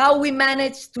 How we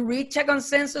manage to reach a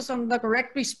consensus on the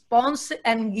correct response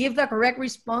and give the correct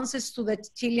responses to the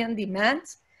Chilean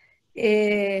demands,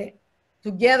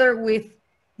 together with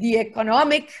the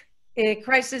economic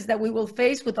crisis that we will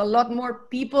face with a lot more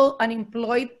people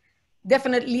unemployed,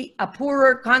 definitely a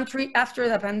poorer country after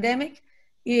the pandemic,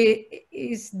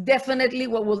 is definitely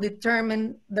what will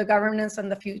determine the governance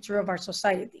and the future of our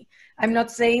society. I'm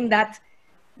not saying that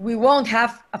we won't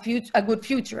have a good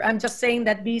future. I'm just saying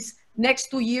that these next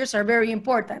 2 years are very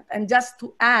important. And just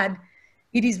to add,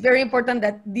 it is very important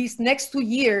that these next 2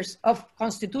 years of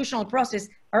constitutional process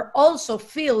are also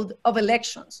filled of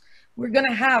elections. We're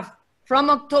gonna have from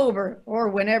October or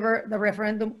whenever the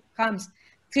referendum comes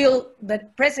till the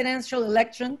presidential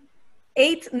election,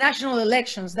 8 national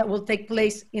elections that will take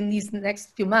place in these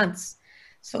next few months.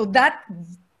 So that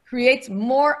creates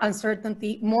more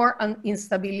uncertainty, more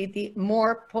instability,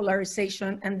 more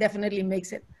polarization, and definitely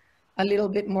makes it a little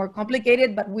bit more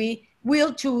complicated, but we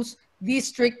will choose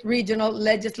district, regional,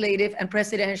 legislative, and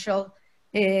presidential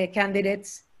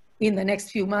candidates in the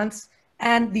next few months,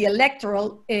 and the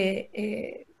electoral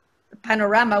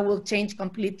panorama will change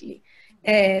completely.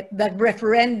 That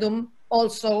referendum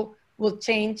also will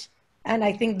change, and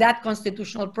I think that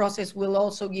constitutional process will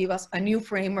also give us a new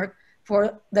framework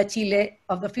for the Chile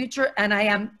of the future, and I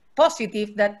am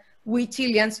positive that we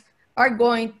Chileans are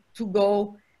going to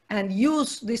go and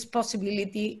use this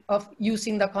possibility of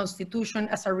using the Constitution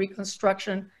as a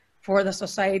reconstruction for the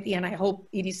society, and I hope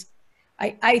it is,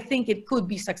 I think it could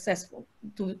be successful,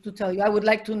 to tell you. I would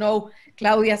like to know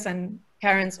Claudia's and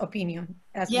Karen's opinion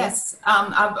as well. Yes,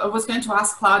 I was going to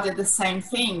ask Claudia the same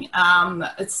thing.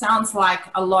 It sounds like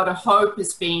a lot of hope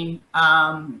is being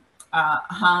hung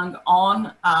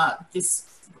on this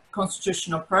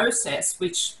constitutional process,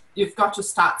 which you've got to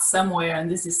start somewhere,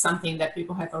 and this is something that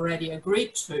people have already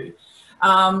agreed to.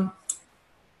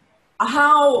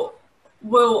 How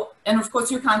will, and of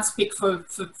course you can't speak for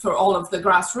all of the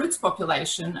grassroots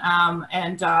population,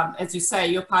 and as you say,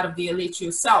 you're part of the elite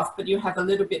yourself, but you have a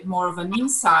little bit more of an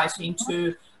insight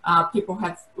into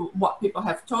what people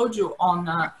have told you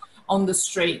on the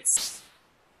streets.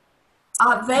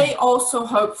 Are they also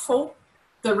hopeful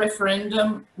the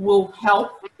referendum will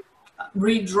help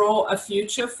redraw a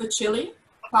future for Chile,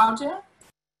 Claudia?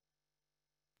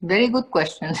 Very good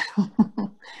question.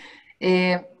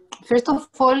 First of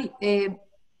all,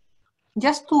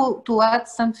 just to add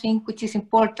something which is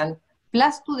important,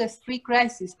 plus to the 3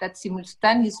 crises that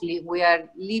simultaneously we are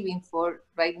living for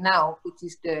right now, which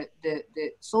is the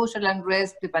social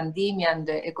unrest, the pandemic, and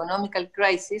the economical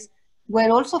crisis,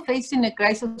 we're also facing a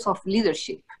crisis of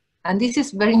leadership. And this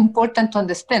is very important to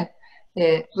understand.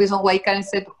 Reason why Karen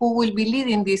said, who will be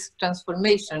leading this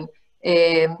transformation?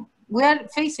 We are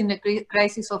facing a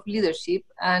crisis of leadership,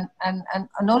 and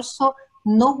also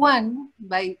no one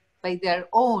by their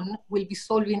own will be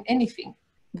solving anything.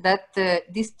 That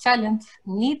this challenge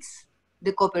needs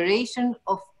the cooperation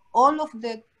of all of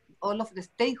the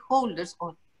stakeholders,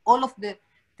 of all of the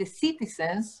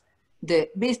citizens, the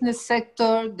business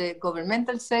sector, the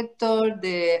governmental sector,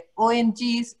 the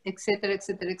ONGs, etc.,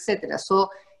 etc., etc. So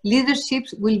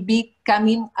leaderships will be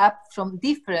coming up from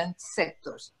different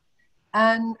sectors.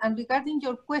 And regarding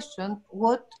your question,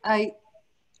 what I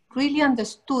really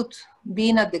understood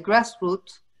being at the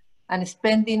grassroots and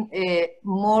spending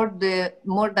more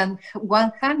than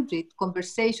 100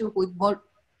 conversations with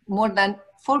more than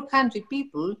 400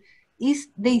 people is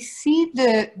they see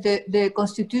the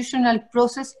constitutional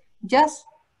process just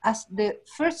as the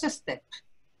first step.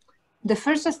 The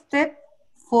first step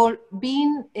for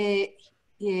being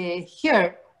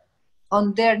heard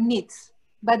on their needs,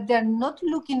 but they're not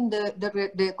looking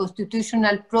the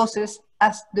constitutional process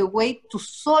as the way to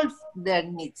solve their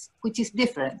needs, which is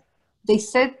different. They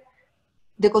said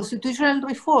the constitutional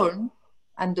reform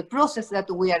and the process that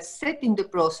we are setting the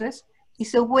process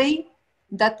is a way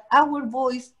that our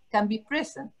voice can be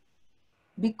present.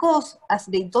 Because as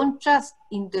they don't trust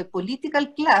in the political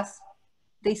class,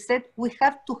 they said we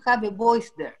have to have a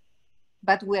voice there,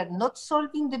 but we are not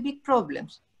solving the big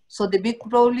problems. So the big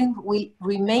problem will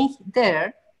remain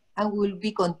there, and we will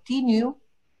be continue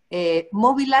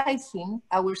mobilizing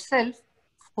ourselves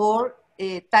for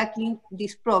tackling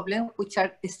this problem, which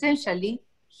are essentially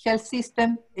health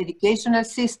system, educational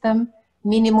system,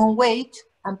 minimum wage,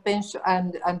 and pension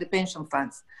and the pension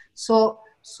funds. So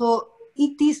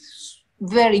it is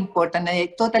very important.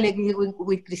 I totally agree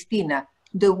with Cristina.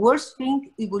 The worst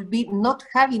thing, it will be not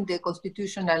having the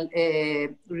constitutional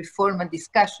reform and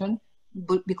discussion,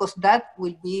 because that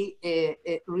will be a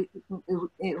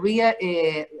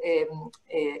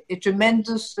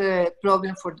tremendous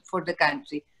problem for the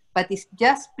country. But it's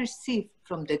just perceived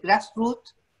from the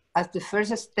grassroots as the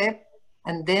first step,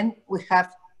 and then we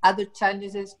have other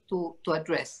challenges to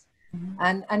address.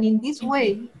 Mm-hmm. And in this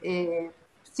way,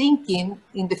 thinking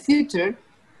in the future,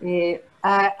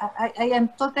 I am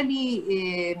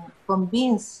totally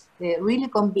convinced, really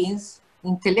convinced,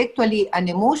 intellectually and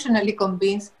emotionally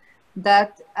convinced,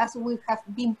 that as we have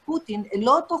been putting a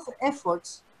lot of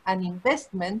efforts and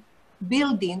investment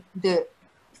building the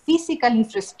physical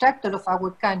infrastructure of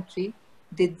our country,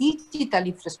 the digital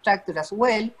infrastructure as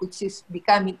well, which is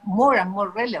becoming more and more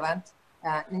relevant,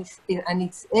 and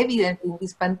it's evident in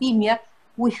this pandemic,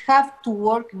 we have to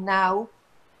work now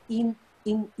in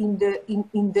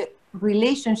the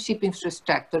relationship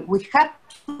infrastructure. We have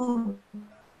to.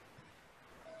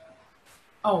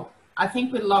 Oh, I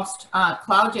think we lost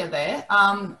Claudia there.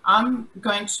 I'm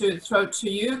going to throw it to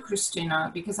you,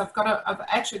 Cristina, because I've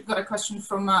actually got a question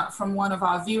from one of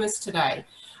our viewers today.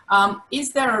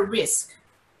 Is there a risk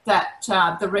that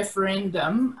the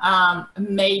referendum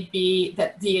may be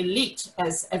that the elite,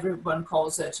 as everyone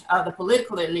calls it, the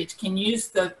political elite, can use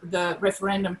the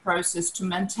referendum process to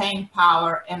maintain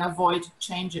power and avoid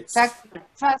changes? I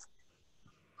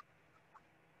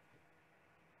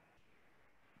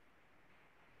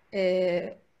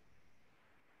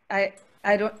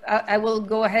will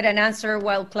go ahead and answer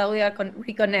while Claudia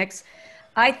reconnects.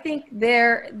 I think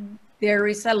there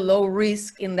is a low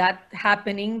risk in that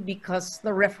happening, because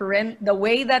the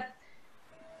way that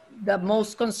the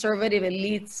most conservative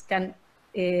elites can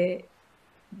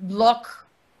block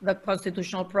the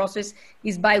constitutional process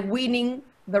is by winning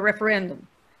the referendum.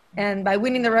 And by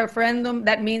winning the referendum,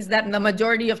 that means that the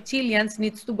majority of Chileans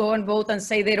needs to go and vote and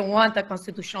say they don't want a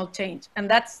constitutional change. And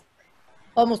that's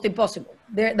almost impossible.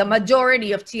 The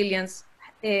majority of Chileans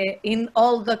in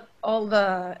all the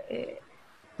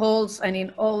polls and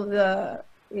in all the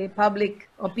public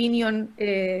opinion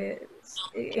I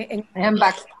am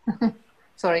back.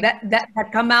 Sorry.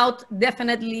 that come out,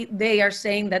 definitely they are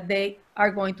saying that they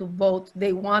are going to vote.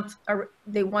 They want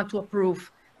to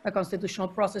approve a constitutional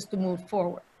process to move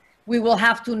forward. We will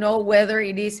have to know whether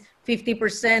it is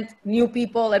 50% new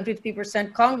people and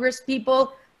 50% Congress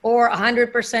people, or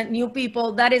 100% new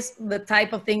people. That is the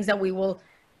type of things that we will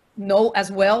know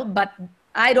as well. But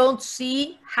I don't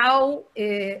see how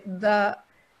the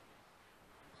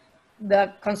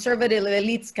conservative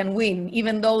elites can win,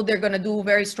 even though they're going to do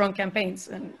very strong campaigns.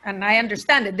 And I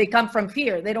understand it. They come from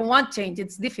fear. They don't want change.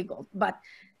 It's difficult. But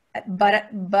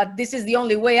this is the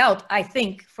only way out, I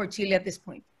think, for Chile at this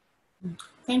point.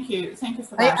 Thank you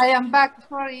for that. I am back.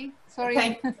 Sorry.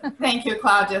 Thank you,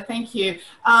 Claudia. Thank you.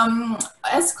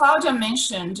 As Claudia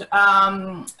mentioned,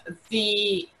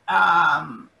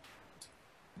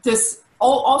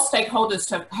 all stakeholders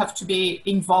have to be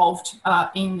involved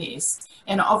in this,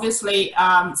 and obviously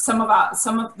some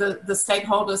of the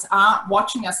stakeholders are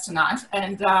watching us tonight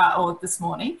or this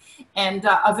morning, and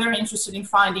are very interested in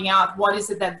finding out what is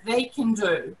it that they can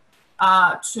do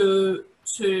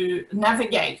to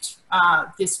navigate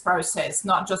this process,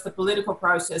 not just the political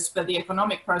process, but the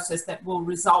economic process that will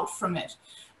result from it.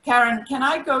 Karen, can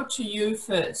I go to you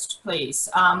first, please?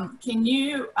 Can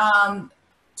you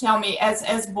tell me,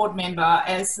 as board member,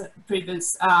 as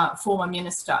previous former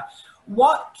minister,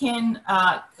 what can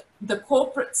the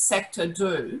corporate sector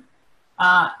do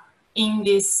in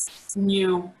this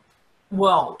new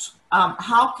world?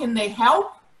 How can they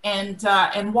help,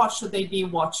 and what should they be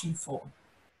watching for?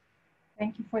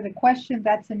 Thank you for the question.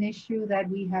 That's an issue that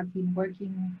we have been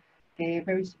working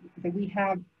that we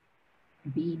have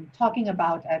been talking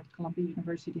about at Columbia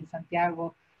University in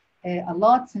Santiago a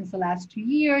lot since the last 2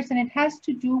 years, and it has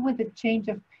to do with the change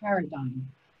of paradigm.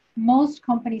 Most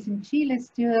companies in Chile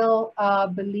still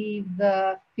believe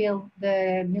the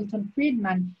Milton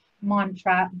Friedman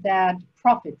mantra that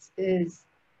profits is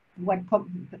what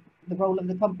the role of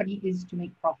the company is to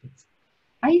make profits.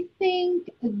 I think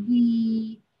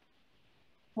the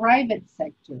private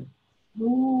sector,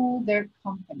 through their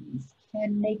companies,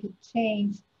 can make a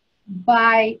change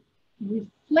by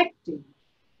reflecting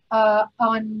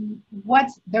on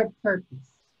what's their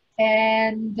purpose,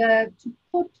 and to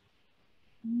put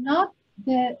not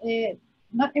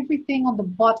everything on the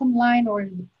bottom line or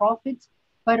in the profits,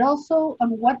 but also on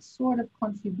what sort of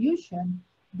contribution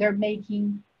they're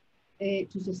making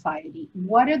to society.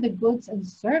 What are the goods and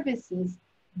services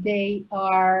they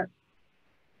are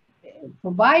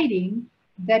providing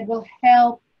that will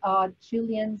help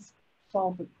Chileans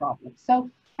solve the problem? So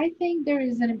I think there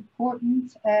is an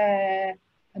important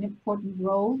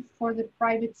role for the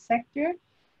private sector.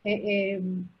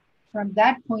 From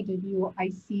that point of view, I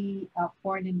see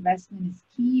foreign investment is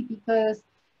key, because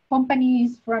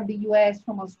companies from the US,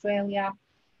 from Australia,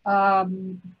 of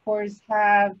course,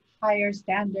 have higher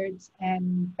standards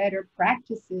and better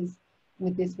practices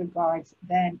with this regards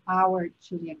than our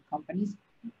Chilean companies,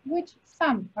 which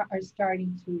some are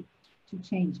starting to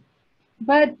change.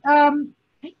 But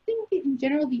I think that in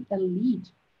general, the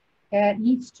elite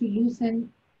needs to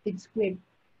loosen its grip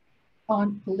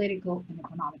on political and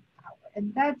economic power.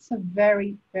 And that's a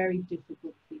very, very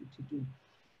difficult thing to do.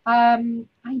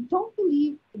 I don't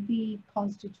believe the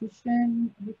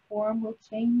constitution reform will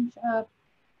change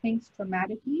things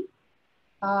dramatically.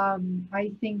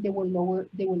 I think they will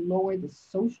lower the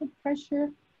social pressure,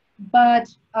 but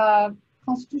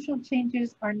constitutional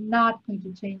changes are not going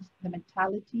to change the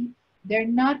mentality. They're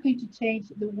not going to change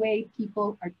the way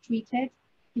people are treated.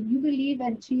 Can you believe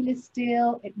in Chile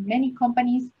still, at many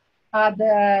companies,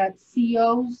 the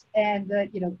CEOs and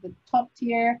the top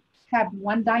tier have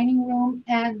one dining room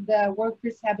and the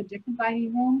workers have a different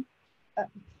dining room?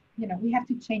 We have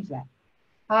to change that.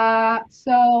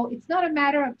 So it's not a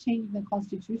matter of changing the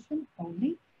constitution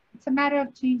only. It's a matter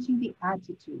of changing the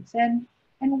attitudes. And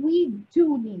we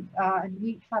do need, and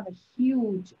we have a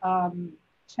huge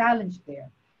challenge there.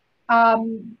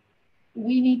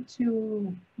 We need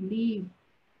to leave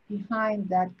behind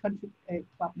that country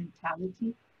club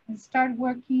mentality and start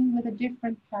working with a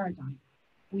different paradigm.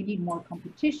 We need more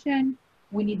competition.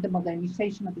 We need the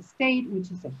modernization of the state,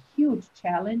 which is a huge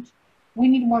challenge. We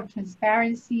need more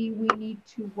transparency. We need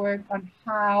to work on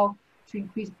how to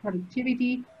increase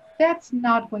productivity. That's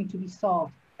not going to be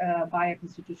solved by a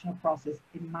constitutional process,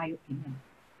 in my opinion.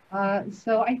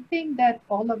 So I think that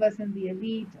all of us in the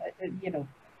elite,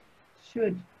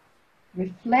 should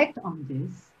reflect on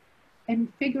this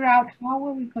and figure out how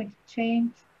are we going to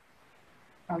change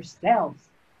ourselves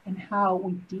and how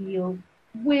we deal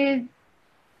with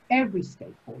every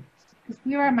stakeholder, because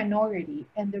we are a minority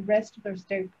and the rest of our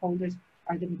stakeholders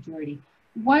are the majority.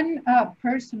 One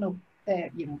personal,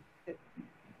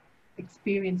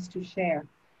 experience to share.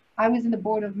 I was in the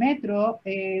board of Metro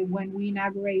when we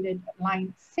inaugurated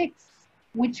Line 6,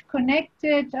 which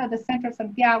connected the center of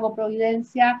Santiago,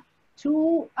 Providencia,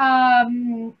 to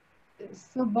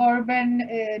suburban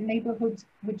neighborhoods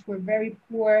which were very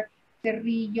poor,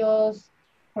 Cerrillos,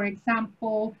 for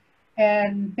example,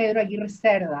 and Pedro Aguirre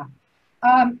Cerda.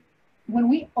 When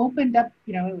we opened up,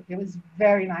 it was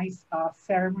very nice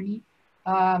ceremony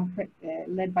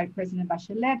led by President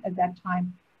Bachelet at that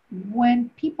time. When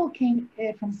people came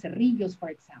from Cerrillos, for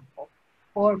example,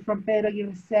 or from Pedro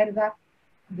Aguirre Cerda,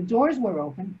 the doors were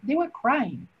open. They were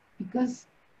crying because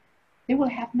they will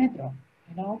have Metro,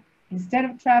 Instead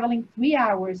of traveling 3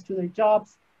 hours to their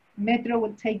jobs, Metro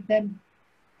would take them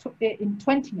in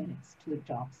 20 minutes to their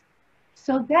jobs.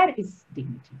 So that is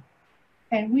dignity.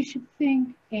 And we should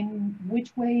think in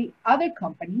which way other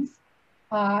companies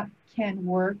can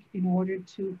work in order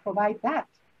to provide that,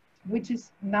 which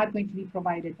is not going to be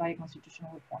provided by a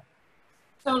constitutional reform.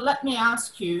 So let me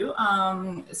ask you,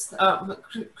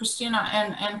 Cristina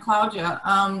and Claudia,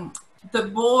 the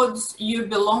boards you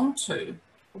belong to,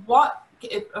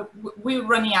 we're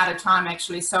running out of time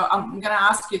actually, so I'm going to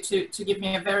ask you to give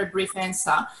me a very brief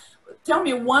answer. Tell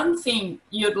me one thing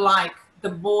you'd like the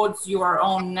boards you are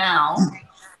on now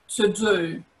to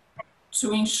do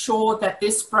to ensure that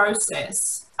this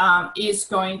process is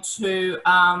going to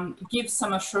give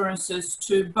some assurances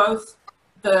to both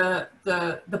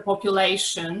the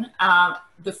population,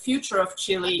 the future of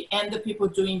Chile, and the people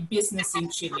doing business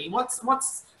in Chile.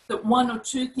 What's the one or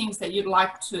two things that you'd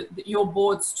like your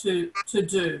boards to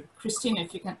do? Cristina,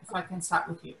 if I can start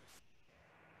with you.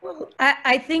 Well,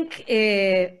 I think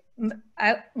the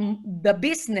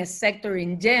business sector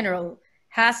in general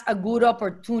has a good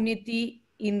opportunity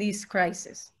in this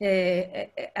crisis.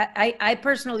 I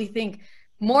personally think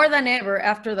more than ever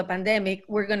after the pandemic,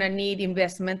 we're going to need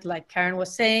investment, like Karen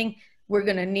was saying. We're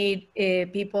going to need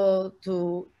people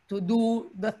to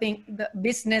do the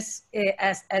business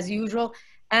as usual.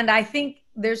 And I think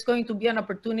there's going to be an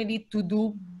opportunity to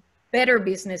do better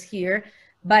business here.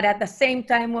 But at the same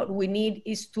time, what we need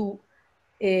is to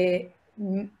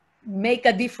make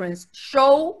a difference,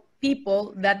 show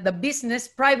people that the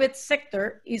private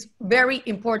sector is very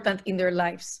important in their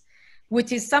lives,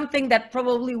 which is something that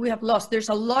probably we have lost. There's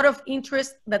a lot of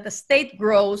interest that the state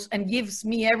grows and gives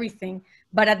me everything,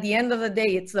 but at the end of the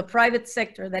day, it's the private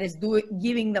sector that is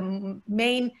giving the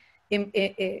main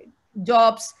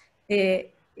jobs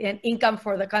and income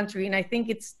for the country. And I think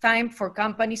it's time for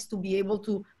companies to be able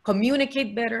to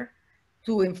communicate better,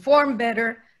 to inform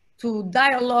better, to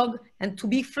dialogue, and to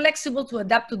be flexible to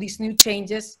adapt to these new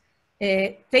changes,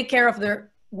 take care of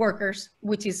their workers,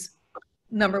 which is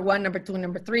number one, number two,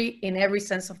 number three, in every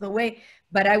sense of the way.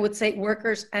 But I would say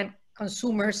workers and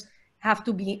consumers have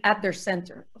to be at their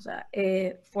center,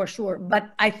 for sure. But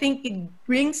I think it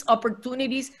brings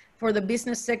opportunities for the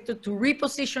business sector to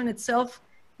reposition itself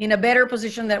in a better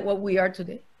position than what we are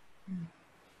today.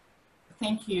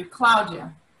 Thank you.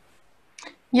 Claudia.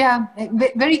 Yeah,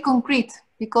 very concrete,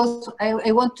 because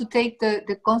I want to take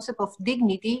the concept of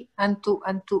dignity and to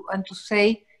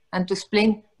say and to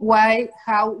explain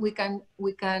how we can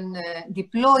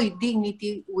deploy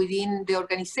dignity within the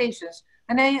organizations.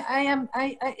 And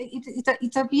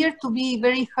it appears to be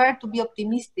very hard to be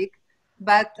optimistic,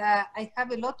 but I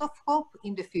have a lot of hope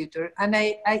in the future, and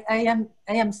I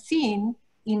am seeing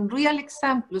in real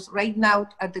examples right now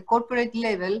at the corporate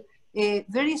level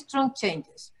very strong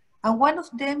changes. And one of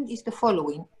them is the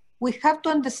following: we have to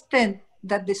understand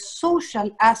that the social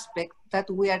aspect that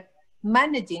we are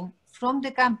managing from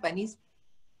the companies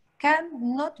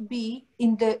cannot be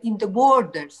in the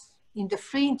borders, in the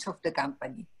fringe of the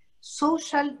company.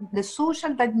 The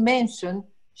social dimension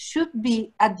should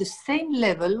be at the same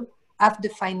level at the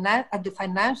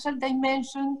financial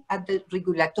dimension, at the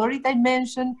regulatory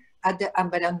dimension, at the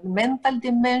environmental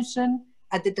dimension,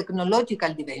 at the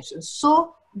technological dimension.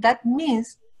 So that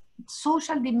means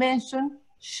social dimension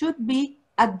should be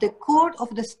at the core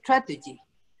of the strategy.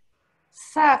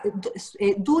 So,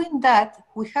 doing that,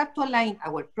 we have to align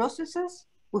our processes,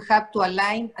 we have to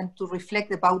align and to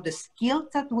reflect about the skills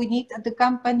that we need at the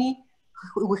company,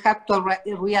 we have to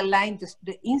realign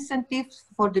the incentives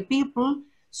for the people,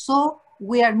 so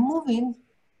we are moving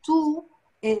to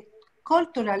a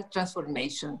cultural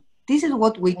transformation. This is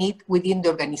what we need within the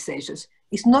organizations.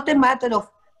 It's not a matter of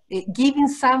giving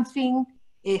something,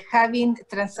 having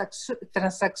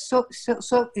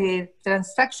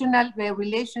transactional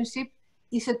relationship.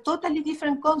 Is a totally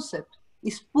different concept.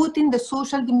 It's putting the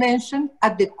social dimension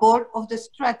at the core of the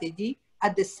strategy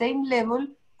at the same level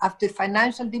of the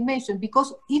financial dimension.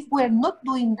 Because if we're not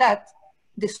doing that,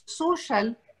 the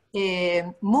social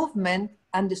movement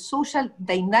and the social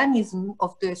dynamism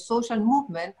of the social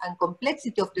movement and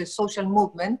complexity of the social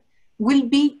movement will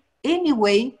be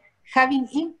anyway having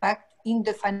impact in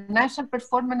the financial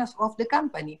performance of the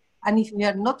company. And if we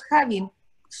are not having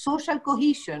social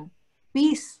cohesion,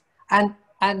 peace, and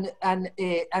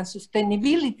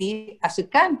sustainability as a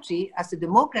country, as a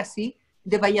democracy,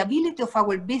 the viability of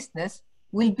our business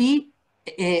will be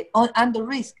under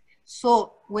risk.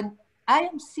 So when I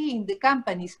am seeing the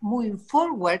companies moving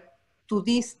forward to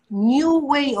this new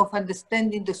way of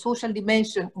understanding the social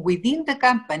dimension within the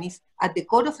companies at the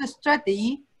core of the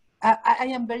strategy, I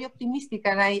am very optimistic,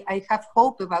 and I have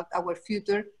hope about our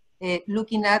future,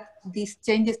 looking at these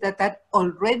changes that are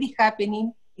already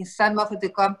happening in some of the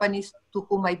companies to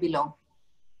whom I belong.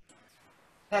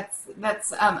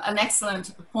 That's an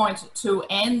excellent point to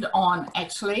end on,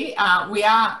 actually. We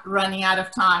are running out of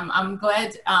time. I'm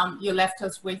glad you left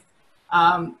us with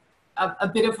a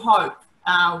bit of hope.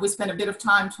 We spent a bit of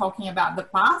time talking about the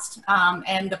past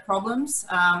and the problems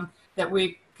that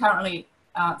we're currently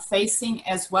facing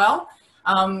as well.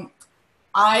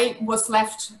 I was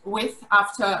left with,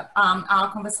 after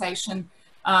our conversation,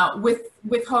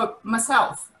 with hope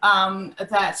myself,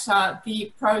 that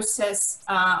the process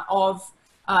of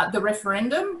the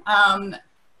referendum,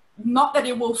 not that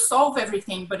it will solve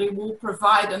everything, but it will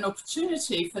provide an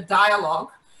opportunity for dialogue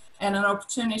and an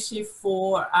opportunity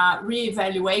for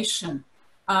re-evaluation.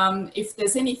 If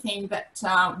there's anything that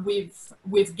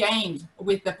we've gained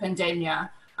with the pandemic,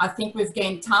 I think we've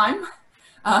gained time.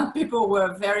 People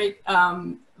were very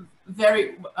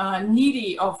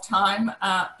needy of time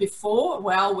before.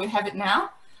 Well, we have it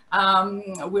now.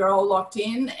 We're all locked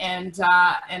in and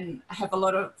have a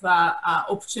lot of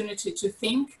opportunity to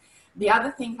think. The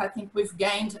other thing I think we've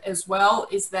gained as well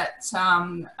is that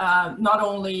not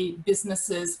only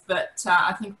businesses, but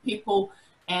I think people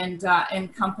and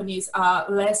companies are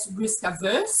less risk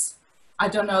averse. I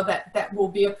don't know that that will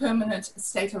be a permanent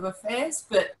state of affairs,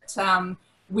 but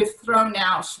we've thrown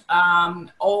out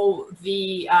all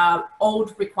the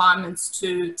old requirements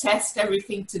to test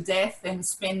everything to death and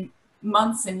spend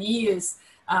months and years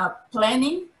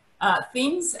planning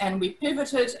things, and we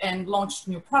pivoted and launched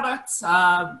new products,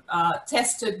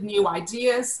 tested new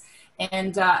ideas,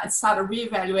 and started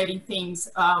reevaluating things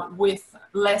with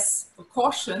less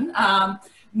caution,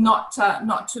 not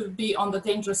to be on the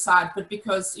dangerous side, but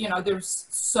because, you know, there's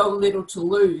so little to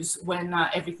lose when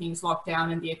everything's locked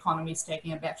down and the economy is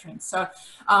taking a battering. So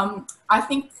I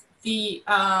think the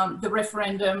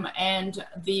referendum and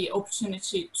the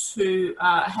opportunity to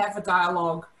have a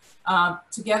dialogue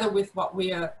together with what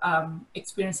we are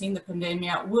experiencing in the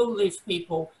pandemic will leave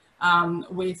people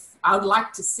with, I would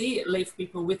like to see it leave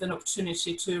people with an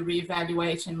opportunity to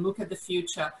reevaluate and look at the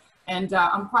future. And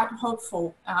I'm quite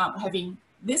hopeful, having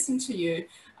listened to you,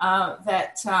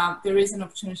 that there is an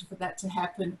opportunity for that to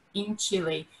happen in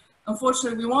Chile.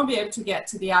 Unfortunately, we won't be able to get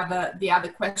to the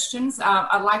other questions.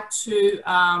 I'd like to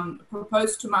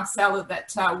propose to Marcelo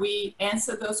that we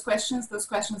answer those questions. Those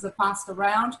questions are passed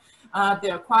around.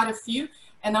 There are quite a few,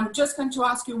 and I'm just going to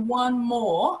ask you one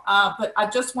more, but I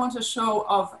just want a show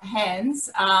of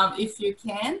hands, if you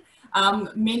can.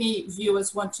 Many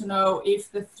viewers want to know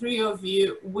if the three of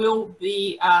you will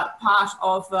be part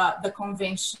of the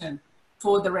convention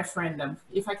for the referendum.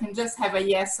 If I can just have a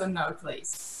yes or no,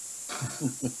 please.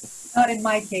 Not in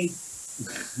my case.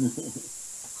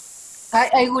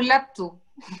 I would love to.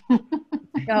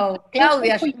 No,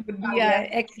 Claudia would be an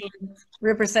excellent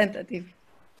representative.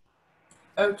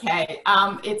 Okay,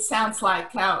 it sounds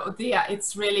like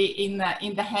it's really in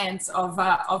the hands of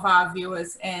our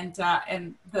viewers and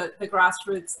the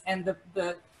grassroots and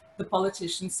the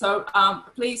politicians. So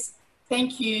please,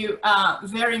 thank you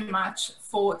very much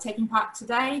for taking part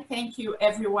today. Thank you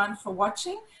everyone for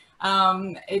watching.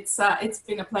 It's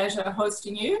been a pleasure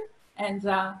hosting you, and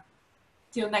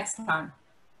till next time.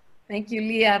 Thank you,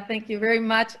 Leah. Thank you very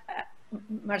much,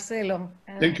 Marcelo.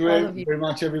 Thank you very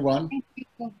much, everyone.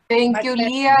 Thank you,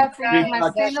 Leah. Thank you,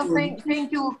 Marcelo.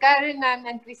 Thank you, Karen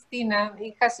and Cristina.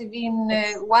 It has been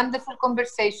a wonderful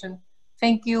conversation.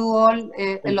 Thank you all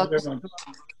a lot.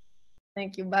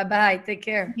 Thank you. Bye-bye. Take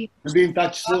care. We'll be in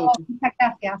touch soon.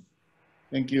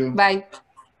 Thank you. Bye.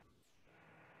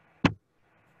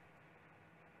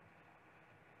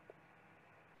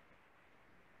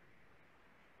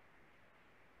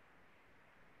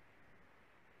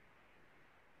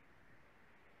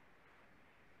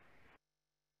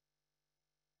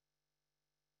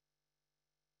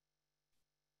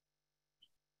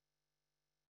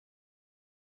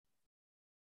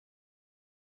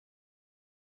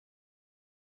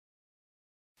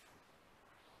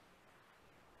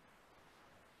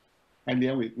 And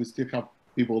yeah, we still have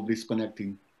people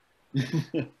disconnecting.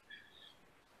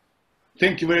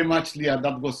 Thank you very much, Leah.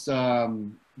 That was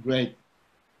great. It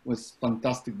was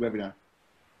fantastic webinar.